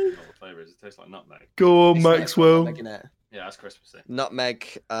 What flavour is it? It tastes like nutmeg. Go on, Maxwell. Yeah, that's Christmassy.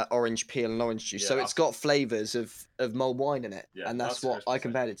 Nutmeg, orange peel, and orange juice. So it's got flavours of mulled wine in it, and that's what I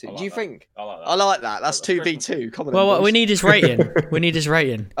compared it to. Do you think? I like that. I like that. That's 2v2. Come on. Well, what we need is rating. We need his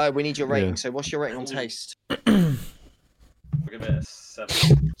rating. Oh, we need your rating. So what's your rating on taste? We'll give it a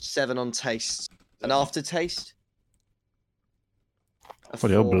 7. 7 on taste. An aftertaste?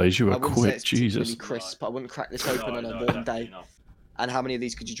 Bloody hell, Blaze, you were I wouldn't say quick, it's Jesus. particularly crisp. I wouldn't crack this open on a warm day. And how many of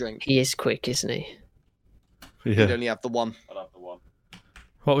these could you drink? He is quick, isn't he? You'd only have the one. I'd have the 1.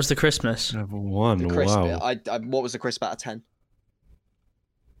 What was the Christmas? Level 1, The crisp. wow. What was the crisp out of 10?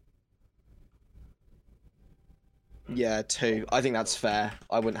 Yeah, 2. I think that's fair.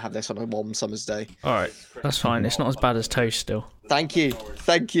 I wouldn't have this on a warm summer's day. All right, that's fine. It's not as bad as toast still. Thank you.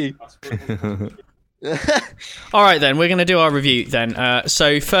 Thank you. All right, then. We're going to do our review then.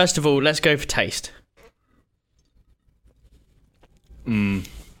 So, first of all, let's go for taste. I'm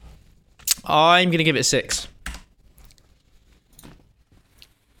going to give it a 6.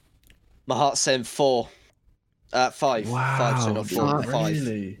 My heart's saying 4. 5. Wow, 5, so not 4. 5.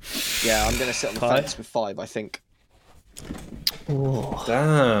 really? Yeah, I'm going to sit on the fence with 5, I think.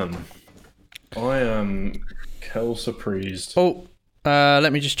 Damn. I am Kel surprised. Oh,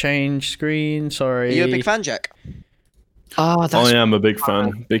 let me just change screen. Sorry. Are you a big fan, Jack? Oh, that's I am a big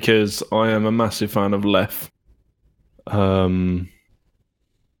fan because I am a massive fan of Lef. And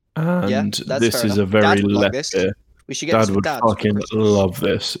that's this fair is enough. a very Dad would like Lef this. beer. We should get Dad some would dads for fucking Christmas. love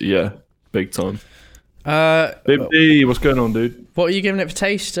this. Yeah, big time. Bibsy, what's going on, dude? What are you giving it for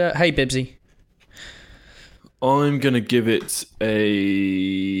taste? Hey, Bibsy. I'm going to give it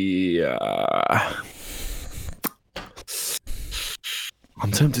a...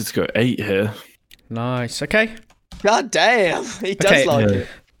 I'm tempted to go 8 here. Nice. Okay. God damn, he does like it.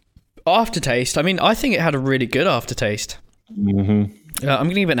 Aftertaste. I mean, I think it had a really good aftertaste. Mm-hmm. I'm going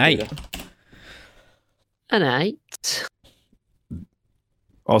to give it an 8. an 8.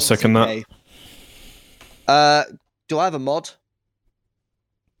 I'll second that. Okay. Do I have a mod?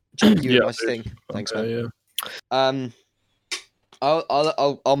 Jack, you Yeah, a nice thing. Thanks, man. Yeah.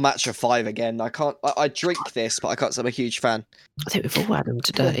 I'll match a 5 again. I drink this, but I can't say I'm a huge fan. I think we've all had them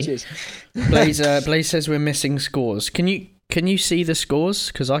today. Cheers. Blaze says we're missing scores. Can you see the scores?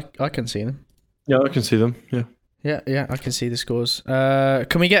 Because I can see them. Yeah, I can see them. Yeah. Yeah, I can see the scores.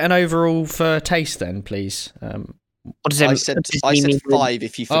 Can we get an overall for taste then, please? What does I said 5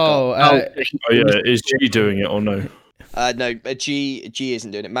 if you forgot. Oh yeah, is G doing it or no? No, G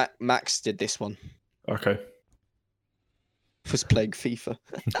isn't doing it. Max did this one. Okay. Was playing FIFA.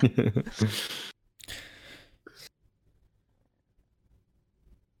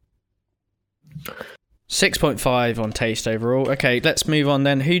 6.5 on taste overall. Okay, let's move on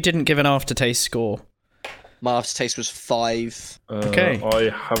then. Who didn't give an aftertaste score? My aftertaste was 5. Okay. I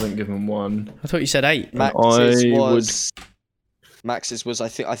haven't given one. I thought you said 8. Max's was I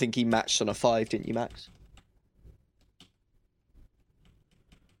think he matched on a 5, didn't you, Max?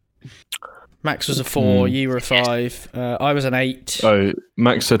 Max was a 4, you were a 5, I was an 8. Oh,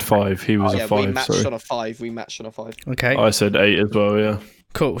 Max said 5. He was a 5. We matched sorry. on a 5. We matched on a 5. Okay. I said 8 as well. Yeah.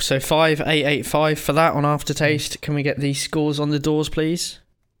 Cool. So 5, 8, 8, 5 for that on aftertaste. Can we get these scores on the doors, please?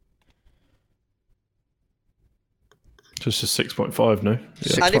 Just a 6.5, no? Yeah.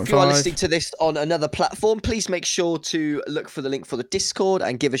 And if you are 6.5. listening to this on another platform, please make sure to look for the link for the Discord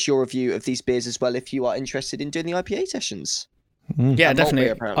and give us your review of these beers as well if you are interested in doing the IPA sessions. Yeah, And malt beer, definitely.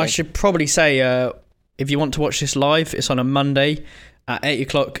 apparently. I should probably say, if you want to watch this live, it's on a Monday at 8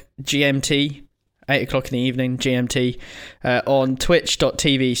 o'clock GMT, 8 o'clock in the evening GMT, on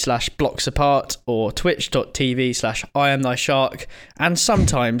twitch.tv/blocksapart or twitch.tv/IamThyShark, and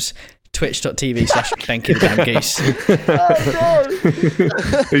sometimes twitch.tv/Benky the Damn Geese.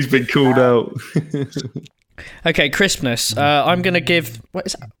 He's been called out. Okay, crispness. I'm going to give... What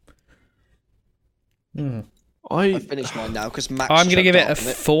is that? I finished mine now because Max. I'm going to give it a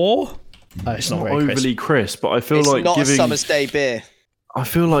chucked 4. Oh, it's not very overly crisp, but I feel It's like not giving. a summer's day beer. I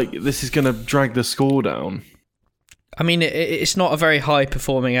feel like this is going to drag the score down. I mean, it's not a very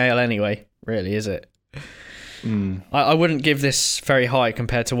high-performing ale anyway, really, is it? I wouldn't give this very high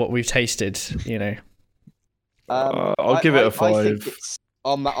compared to what we've tasted, you know. I'll give it a 5. I think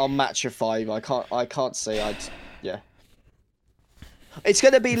I'll match a 5. I can't say I'd. Yeah. It's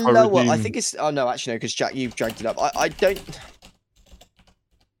going to be lower. I think it's. Oh no, actually no, because Jack, you've dragged it up. I don't.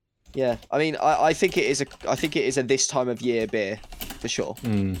 Yeah, I mean, I think it is a. I think it is a this time of year beer, for sure.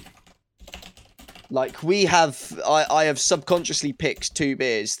 Like we have, I have subconsciously picked 2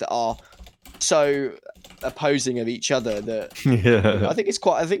 beers that are so opposing of each other that Yeah. I think it's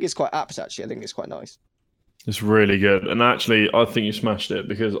quite apt actually. I think it's quite nice. It's really good. And actually, I think you smashed it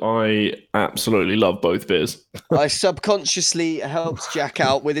because I absolutely love both beers. I subconsciously helped Jack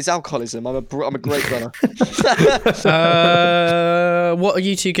out with his alcoholism. I'm a great runner. What are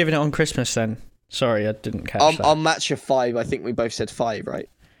you two giving it on Christmas then? Sorry, I didn't catch that. I'll match a 5. I think we both said 5, right?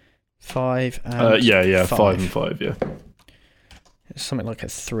 5 and Yeah, 5. 5 and 5, yeah. It's something like a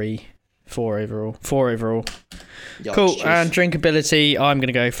 3, 4 overall. 4 overall. Yikes, Cool. cheers. And drinkability, I'm going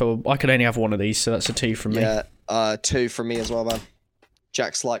to go for... I could only have one of these, so that's a 2 from me. Yeah, 2 from me as well, man.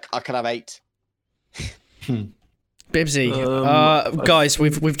 Jack's like, I could have 8. Bibsy, guys,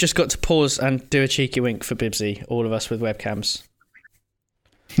 we've just got to pause and do a cheeky wink for Bibsy, all of us with webcams.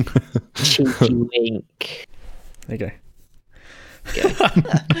 Cheeky wink. There you go. I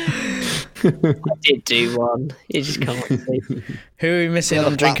did do one. You just can't see. Who are we missing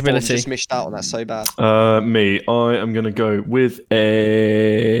on Platform drinkability? just missed out on that so bad. Me, I am going to go with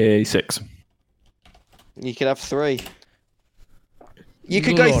a 6. You could have 3. You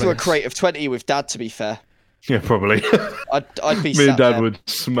could go through a Glorious. crate of 20 with Dad, to be fair. Yeah, probably. I'd be Me and sat Dad there. would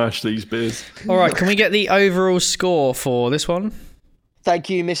smash these beers. All right, can we get the overall score for this one? Thank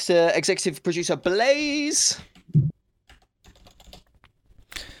you, Mr. Executive Producer Blaze.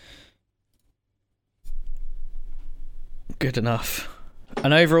 Good enough.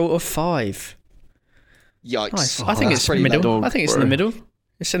 An overall of 5. Yikes. Nice. I think That's it's pretty middle. bad. I think it's in the middle.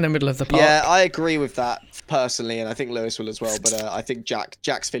 It's in the middle of the park. Yeah, I agree with that personally, and I think Lewis will as well. But I think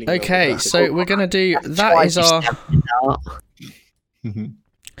Jack's feeling. a little bit Okay, better. so we're gonna do that. Is our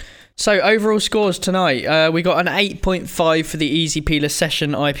so overall scores tonight. We got an 8.5 for the Easy Peeler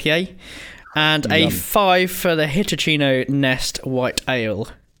Session IPA, and a 5 for the Hitachino Nest White Ale.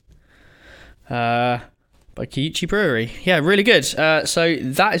 By Kiichi Brewery. Yeah, really good. So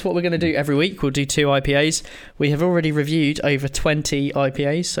that is what we're going to do every week. We'll do 2 IPAs. We have already reviewed over 20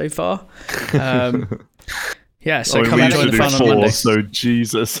 IPAs so far. Yeah, so come we and used join to the do fun on 4, Monday. so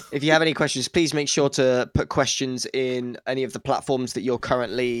Jesus. If you have any questions, please make sure to put questions in any of the platforms that you're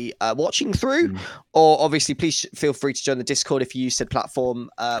currently watching through, or obviously, please feel free to join the Discord if you use said platform.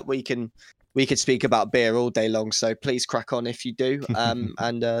 We could speak about beer all day long, so please crack on if you do,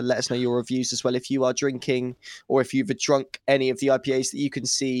 and let us know your reviews as well if you are drinking or if you've drunk any of the IPAs that you can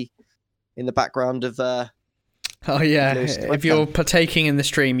see in the background of. Oh yeah, Lewis to if you're partaking in the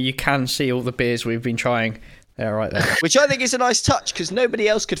stream, you can see all the beers we've been trying. They're right there. Which I think is a nice touch because nobody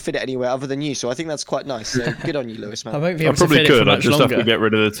else could fit it anywhere other than you, so I think that's quite nice. So good on you, Lewis, man. I won't be I able to probably fit it for could. I much just longer. have to get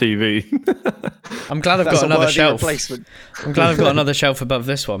rid of the TV. I'm glad I've That's got a another worthy shelf. replacement. I'm glad I've got another shelf above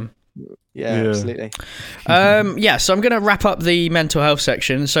this one. Yeah, Yeah. absolutely. Yeah, so I'm going to wrap up the mental health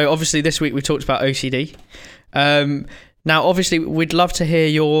section. So obviously this week we talked about OCD. Now, obviously, we'd love to hear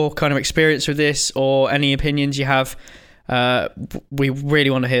your kind of experience with this or any opinions you have. We really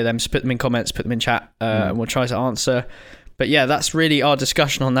want to hear them. So put them in comments, put them in chat, and we'll try to answer. But yeah, that's really our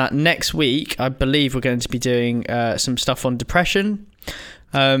discussion on that. Next week, I believe we're going to be doing some stuff on depression.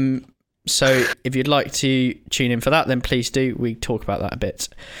 So if you'd like to tune in for that, then please do. We talk about that a bit.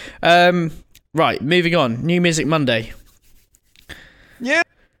 Right, moving on. New Music Monday.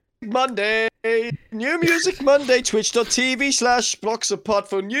 Monday, New Music Monday, twitch.tv/blocksapart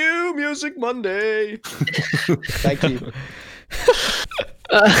for New Music Monday. Thank you.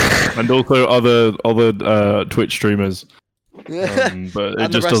 and also other Twitch streamers. But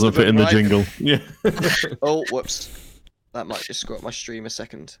it just doesn't fit in the jingle. Yeah. Oh, whoops. That might just screw up my stream a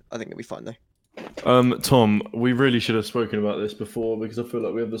second. I think it'll be fine though. Tom, we really should have spoken about this before because I feel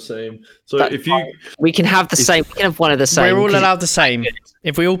like we have the same. So we can have the same. We can have one of the same. We're all allowed the same.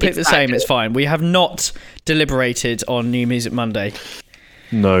 If we all pick the same, it's fine. We have not deliberated on New Music Monday.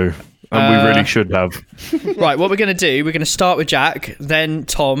 No. And we really should have. Right, what we're going to do, we're going to start with Jack, then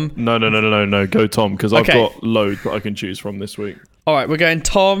Tom. No. Go Tom, because I've got loads that I can choose from this week. All right, we're going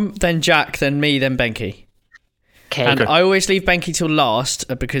Tom, then Jack, then me, then Benki. Okay. And I always leave Benki till last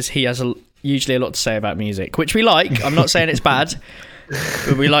because he has usually a lot to say about music, which we like. I'm not saying it's bad,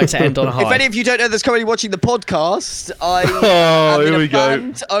 but we like to end on a high. If any of you don't know that's currently watching the podcast, I am in a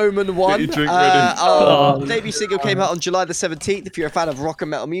band, Omen 1. Our debut single came out on July the 17th. If you're a fan of rock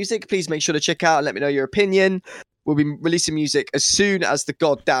and metal music, please make sure to check out and let me know your opinion. We'll be releasing music as soon as the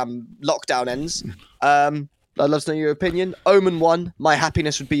goddamn lockdown ends. I'd love to know your opinion. Omen 1, My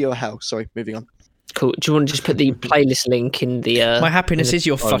Happiness Would Be Your Hell. Sorry, moving on. Cool. Do you want to just put the playlist link in the... My happiness is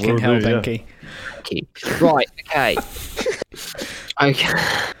your fucking hell, Benki. Right, okay. Okay.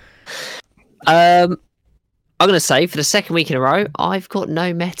 I'm going to say, for the second week in a row, I've got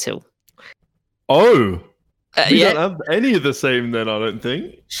no metal. Oh! You don't have any of the same then, I don't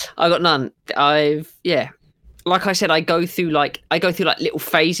think. I got none. Like I said, I go through little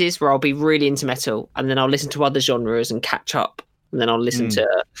phases where I'll be really into metal, and then I'll listen to other genres and catch up. And then I'll listen to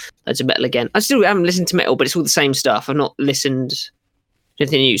metal again. I still haven't listened to metal, but it's all the same stuff. I've not listened to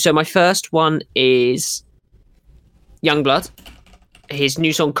anything new. So my first one is Youngblood. His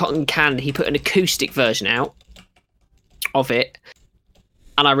new song Cotton Candy. He put an acoustic version out of it,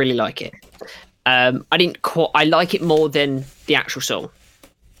 and I really like it. I like it more than the actual song.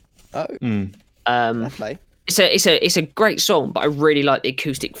 Play. It's a great song, but I really like the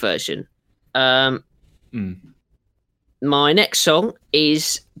acoustic version. My next song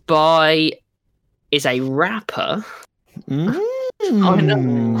is a rapper. I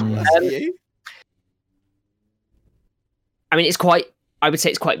know. I mean, I would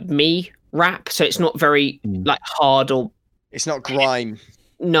say it's quite me rap, so it's not very like hard or. It's not grime.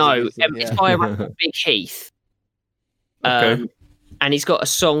 No, it's by a rapper called Big Heath. And he's got a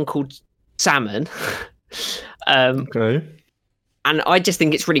song called Salmon. Okay. And I just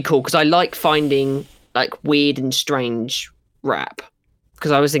think it's really cool because I like finding like weird and strange rap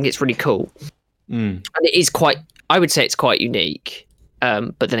because I always think it's really cool. And it is I would say it's quite unique.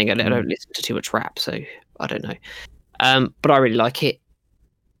 But then again, I don't listen to too much rap, so I don't know. But I really like it.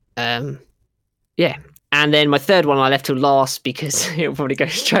 Yeah. And then my third one I left till last because it'll probably go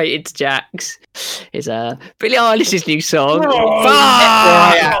straight into Jack's is Billie Eilish's new song.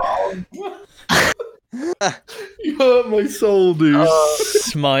 You hurt my soul, dude.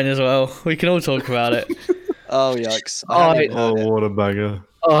 It's mine as well. We can all talk about it. Oh, yikes. What a banger.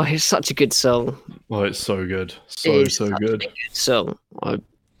 Oh, it's such a good song. Oh, it's so good. So good. A good song.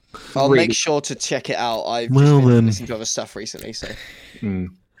 I'll make sure to check it out. I've been listening to other stuff recently, so. All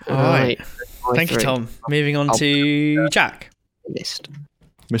right. Thank you, Tom. Moving on to Jack. List.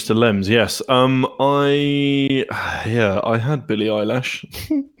 Mr. Lems, yes. I had Billie Eilish,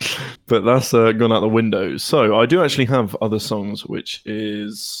 but that's gone out the window. So I do actually have other songs, which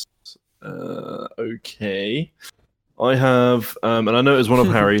is okay. I have, and I know it was one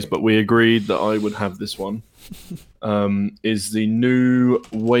of Harry's, but we agreed that I would have this one. Is the new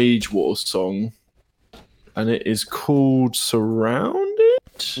Wage War song, and it is called Surrounded.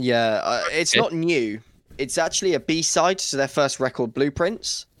 Yeah, it's not new. It's actually a B-side to their first record,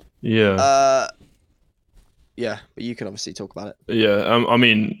 Blueprints. Yeah. Yeah, but you can obviously talk about it. Yeah, I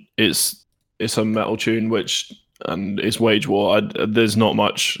mean, it's a metal tune, and it's Wage War. There's not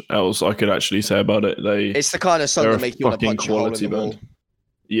much else I could actually say about it. It's the kind of song that makes you want to punch a hole in the wall.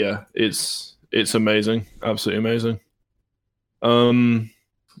 Yeah, it's amazing, absolutely amazing.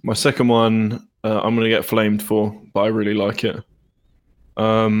 My second one, I'm gonna get flamed for, but I really like it.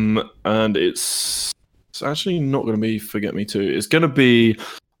 And it's actually not going to be Forget Me Too. It's going to be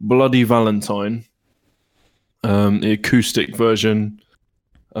Bloody Valentine, the acoustic version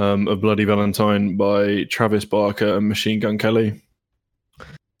of Bloody Valentine by Travis Barker and Machine Gun Kelly.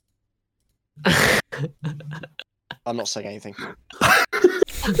 I'm not saying anything.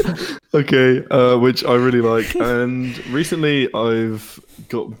 Okay, which I really like. And recently I've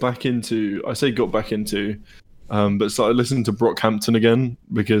got back into, but started listening to Brockhampton again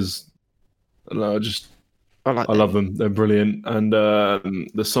because I love them. They're brilliant. And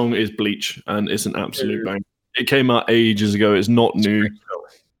the song is Bleach, and it's an absolute bang. It came out ages ago. It's not new,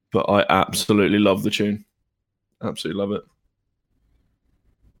 but I absolutely love the tune. Absolutely love it.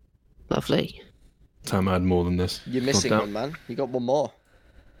 Lovely. Sam had more than this. You're missing one, man. You got one more.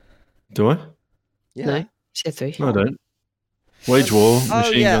 Do I? Yeah. No, you said 3. No, I don't. Wage War, Oh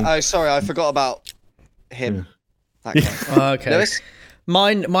Machine yeah. Gun. Oh, sorry, I forgot about him. Yeah. That guy. Okay. Lewis?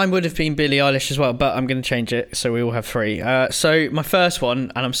 Mine would have been Billie Eilish as well, but I'm going to change it so we all have 3. So my first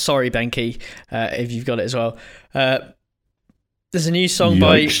one, and I'm sorry, Benki, if you've got it as well. There's a new song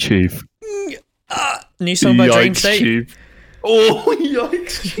by Chief. new song by Dream State. Chief. Oh,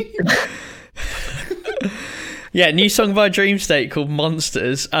 yikes, Chief. Yeah, new song by Dream State called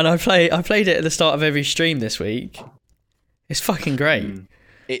Monsters, and I played it at the start of every stream this week. It's fucking great.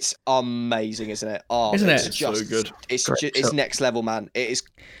 It's amazing, isn't it? Oh, Isn't it's it? just So good. It's next level, man. It is.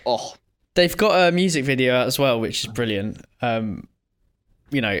 Oh, They've got a music video out as well, which is brilliant. I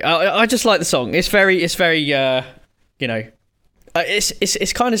just like the song. It's very it's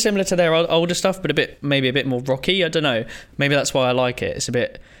kind of similar to their older stuff, but maybe a bit more rocky. I don't know. Maybe that's why I like it. It's a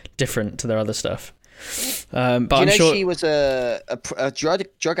bit different to their other stuff. But do you I'm know sure she was a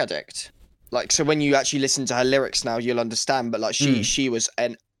drug addict? Like, so when you actually listen to her lyrics now, you'll understand. But like, she was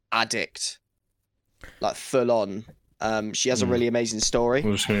an addict, like full on. She has a really amazing story.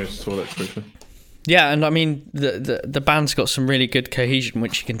 I'm just going to toilet quickly. Yeah, and I mean the band's got some really good cohesion,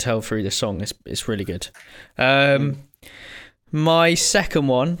 which you can tell through the song. It's really good. My second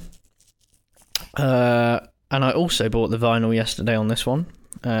one, and I also bought the vinyl yesterday on this one.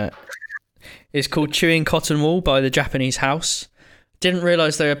 Is called Chewing Cotton Wool by the Japanese House. Didn't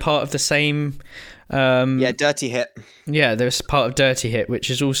realise they were part of the same. Dirty Hit. Yeah, they're part of Dirty Hit, which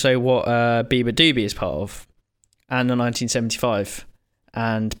is also what Beabadoobee is part of, and the 1975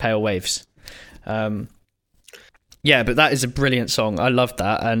 and Pale Waves. Yeah, but that is a brilliant song. I love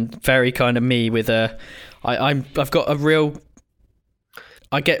that, and very kind of me with a. I've got a real.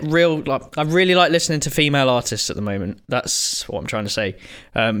 I really like listening to female artists at the moment. That's what I'm trying to say.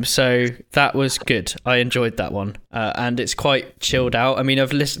 So that was good. I enjoyed that one, and it's quite chilled out. I mean, I've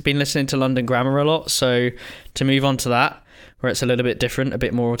been listening to London Grammar a lot, so to move on to that, where it's a little bit different, a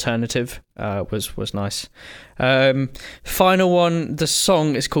bit more alternative, was nice. Final one. The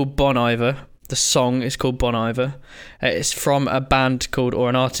song is called Bon Iver. It's from a band called, or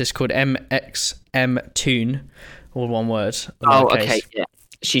an artist called MXM Tune, all one word. Oh, okay, yeah.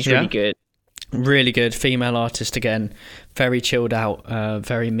 She's really good. Really good female artist again. Very chilled out,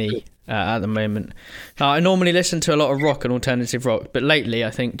 very me at the moment. I normally listen to a lot of rock and alternative rock, but lately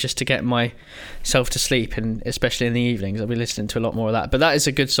I think just to get myself to sleep, and especially in the evenings, I'll be listening to a lot more of that. But that is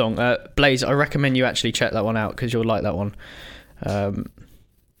a good song. Blaze, I recommend you actually check that one out because you'll like that one.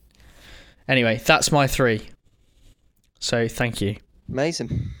 Anyway, that's my 3. So thank you.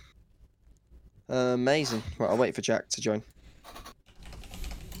 Amazing. Right, I'll wait for Jack to join.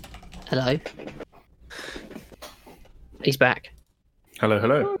 Hello. He's back.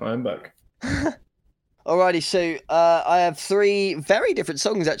 Hello. I'm back. Alrighty, so I have 3 very different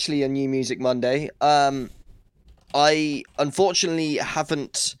songs actually on New Music Monday. I unfortunately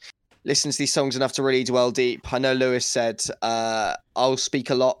haven't listened to these songs enough to really dwell deep. I know Lewis said I'll speak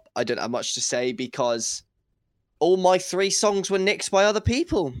a lot. I don't have much to say because all my 3 songs were nicked by other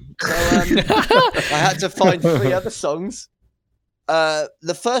people. So I had to find 3 other songs.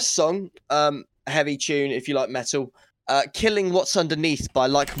 The first song, heavy tune if you like metal, Killing What's Underneath by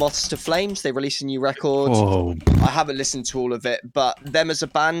Like Moths to Flames. They released a new record. Oh. I haven't listened to all of it, but them as a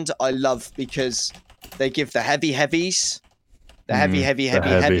band I love because they give the heavy heavies, the heavy heavies,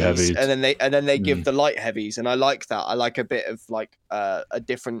 and then they give the light heavies, and I like that. I like a bit of like a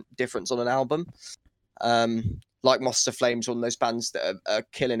difference on an album. Like Moths to Flames, one of those bands that are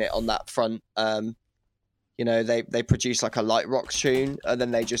killing it on that front. They produce like a light rock tune and then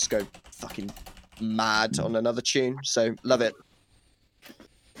they just go fucking mad on another tune. So love it.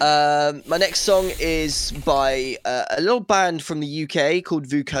 My next song is by a little band from the UK called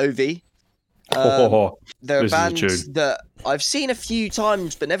Vukovi. They're a band that I've seen a few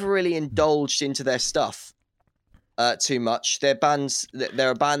times but never really indulged into their stuff too much. They're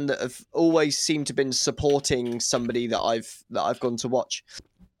a band that have always seemed to been supporting somebody that I've gone to watch.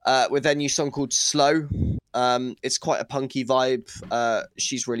 With their new song called Slow. It's quite a punky vibe.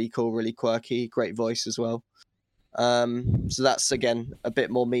 She's really cool, really quirky, great voice as well. So that's, again, a bit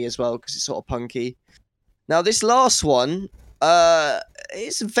more me as well, because it's sort of punky. Now, this last one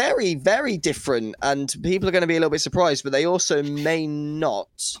is very, very different, and people are going to be a little bit surprised, but they also may not.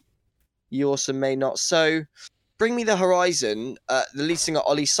 You also may not. So, Bring Me the Horizon, the lead singer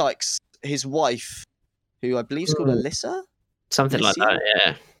Ollie Sykes, his wife, who I believe is called Alyssa? Something like that,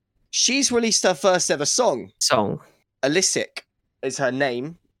 yeah. She's released her first ever song. Alyssic is her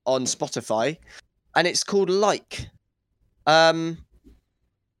name on Spotify, and it's called Like.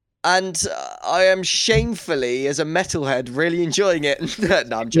 and I am shamefully, as a metalhead, really enjoying it.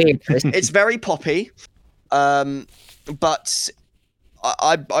 No, I'm joking. It's very poppy, but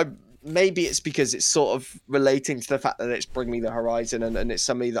I maybe it's because it's sort of relating to the fact that it's Bring Me the Horizon, and it's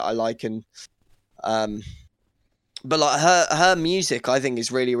somebody that I like, and but like her music, I think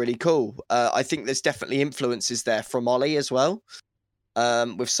is really, really cool. I think there's definitely influences there from Ollie as well.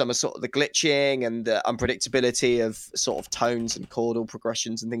 With some of sort of the glitching and the unpredictability of sort of tones and chordal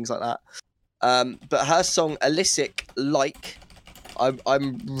progressions and things like that. But her song Illicit Like,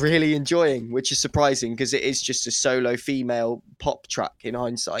 I'm really enjoying, which is surprising because it is just a solo female pop track in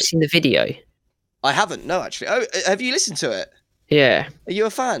hindsight. Seen the video? I haven't, no, actually. Oh, have you listened to it? Yeah. Are you a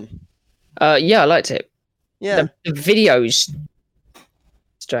fan? Yeah, I liked it. Yeah. The video's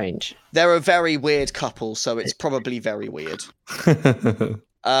strange. They're a very weird couple, so it's probably very weird.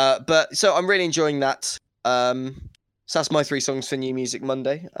 But so I'm really enjoying that. So that's my 3 songs for New Music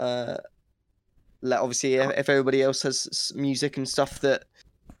Monday. Obviously, if everybody else has music and stuff that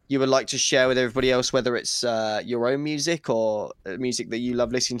you would like to share with everybody else, whether it's your own music or music that you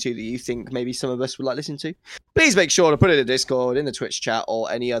love listening to that you think maybe some of us would like listening to, please make sure to put it in the Discord, in the Twitch chat,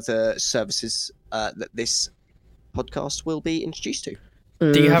 or any other services that this podcast will be introduced to.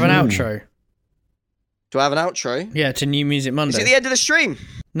 Do you have an outro? Do I have an outro? Yeah, to New Music Monday. Is it the end of the stream?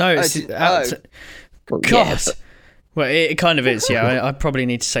 No, it's God. Yeah. Well, it kind of is. Yeah, I probably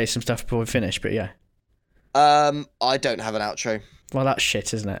need to say some stuff before we finish, but yeah. I don't have an outro. Well, that's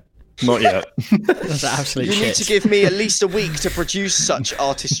shit, isn't it? Not yet. That's absolute You shit. need to give me at least a week to produce such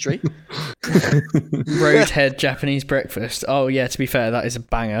artistry. Roadhead Japanese breakfast. Oh yeah, to be fair, that is a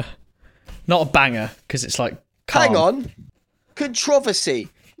banger. Not a banger because it's like calm. Hang on. Controversy.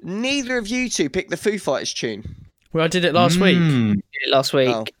 Neither of you two picked the Foo Fighters tune. Well, I did it last week. Last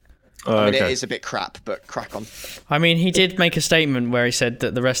week. Oh. I mean, it is a bit crap, but crack on. I mean, he did make a statement where he said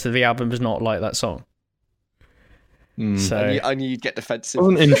that the rest of the album was not like that song. So I knew you'd get defensive. It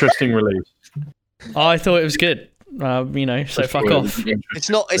was an interesting release. I thought it was good. So fuck off.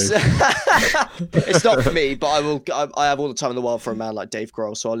 It's not. It's it's not for me, but I have all the time in the world for a man like Dave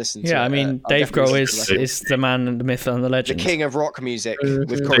Grohl, so I'll listen to it. Yeah, I mean, Dave Grohl is the man and the myth and the the legend. king of rock music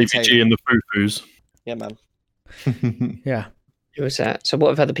with Corey Davey G Taylor. and the Foo-Foos. Yeah, man. Yeah. Who was that? So what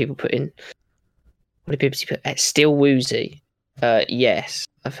have other people put in? What did people put? Still Woozy. Yes,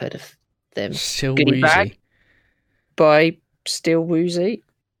 I've heard of them. Still Goodie wheezy. Bag by Still Woozy.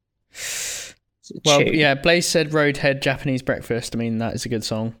 Well, Tune. yeah, Blaze said Roadhead Japanese Breakfast. I mean, that is a good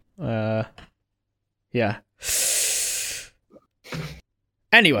song. Yeah.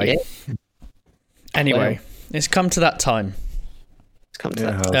 Anyway. Well. It's come to that time. It's come to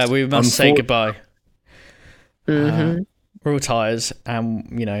that. We must say goodbye. Mm-hmm. We're all tired and,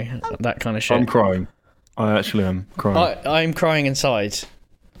 that kind of shit. I'm crying. I actually am crying. I'm crying inside.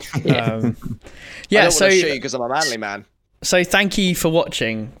 I don't want to show you because I'm a manly man. So thank you for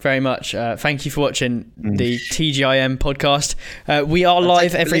watching very much. Thank you for watching the TGIM podcast. We are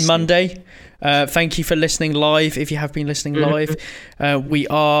live every Monday. Thank you for listening live. If you have been listening live, we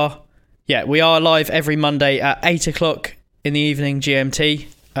are live every Monday at 8:00 in the evening GMT.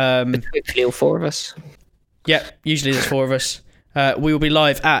 Hopefully all 4 of us. Yeah, usually there's 4 of us. We will be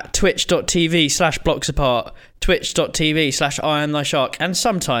live at twitch.tv/blocksapart, twitch.tv/IamThyShark, and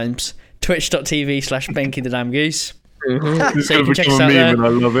sometimes twitch.tv/Benky the Damn Goose. Mm-hmm. So you can check us out there. And I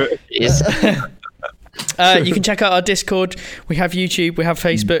love it. Yes. You can check out our Discord. We have YouTube. We have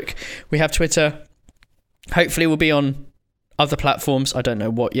Facebook. We have Twitter. Hopefully, we'll be on other platforms. I don't know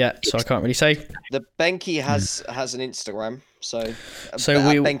what yet, so I can't really say. The Benky has an Instagram, so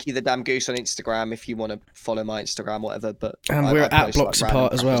Benky the Damn Goose on Instagram if you want to follow my Instagram, whatever. But we're at Blocks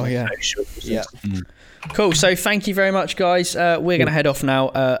Apart as well. Yeah. Yeah. Cool. So thank you very much, guys. We're going to head off now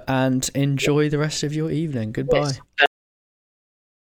and enjoy the rest of your evening. Goodbye. Yes.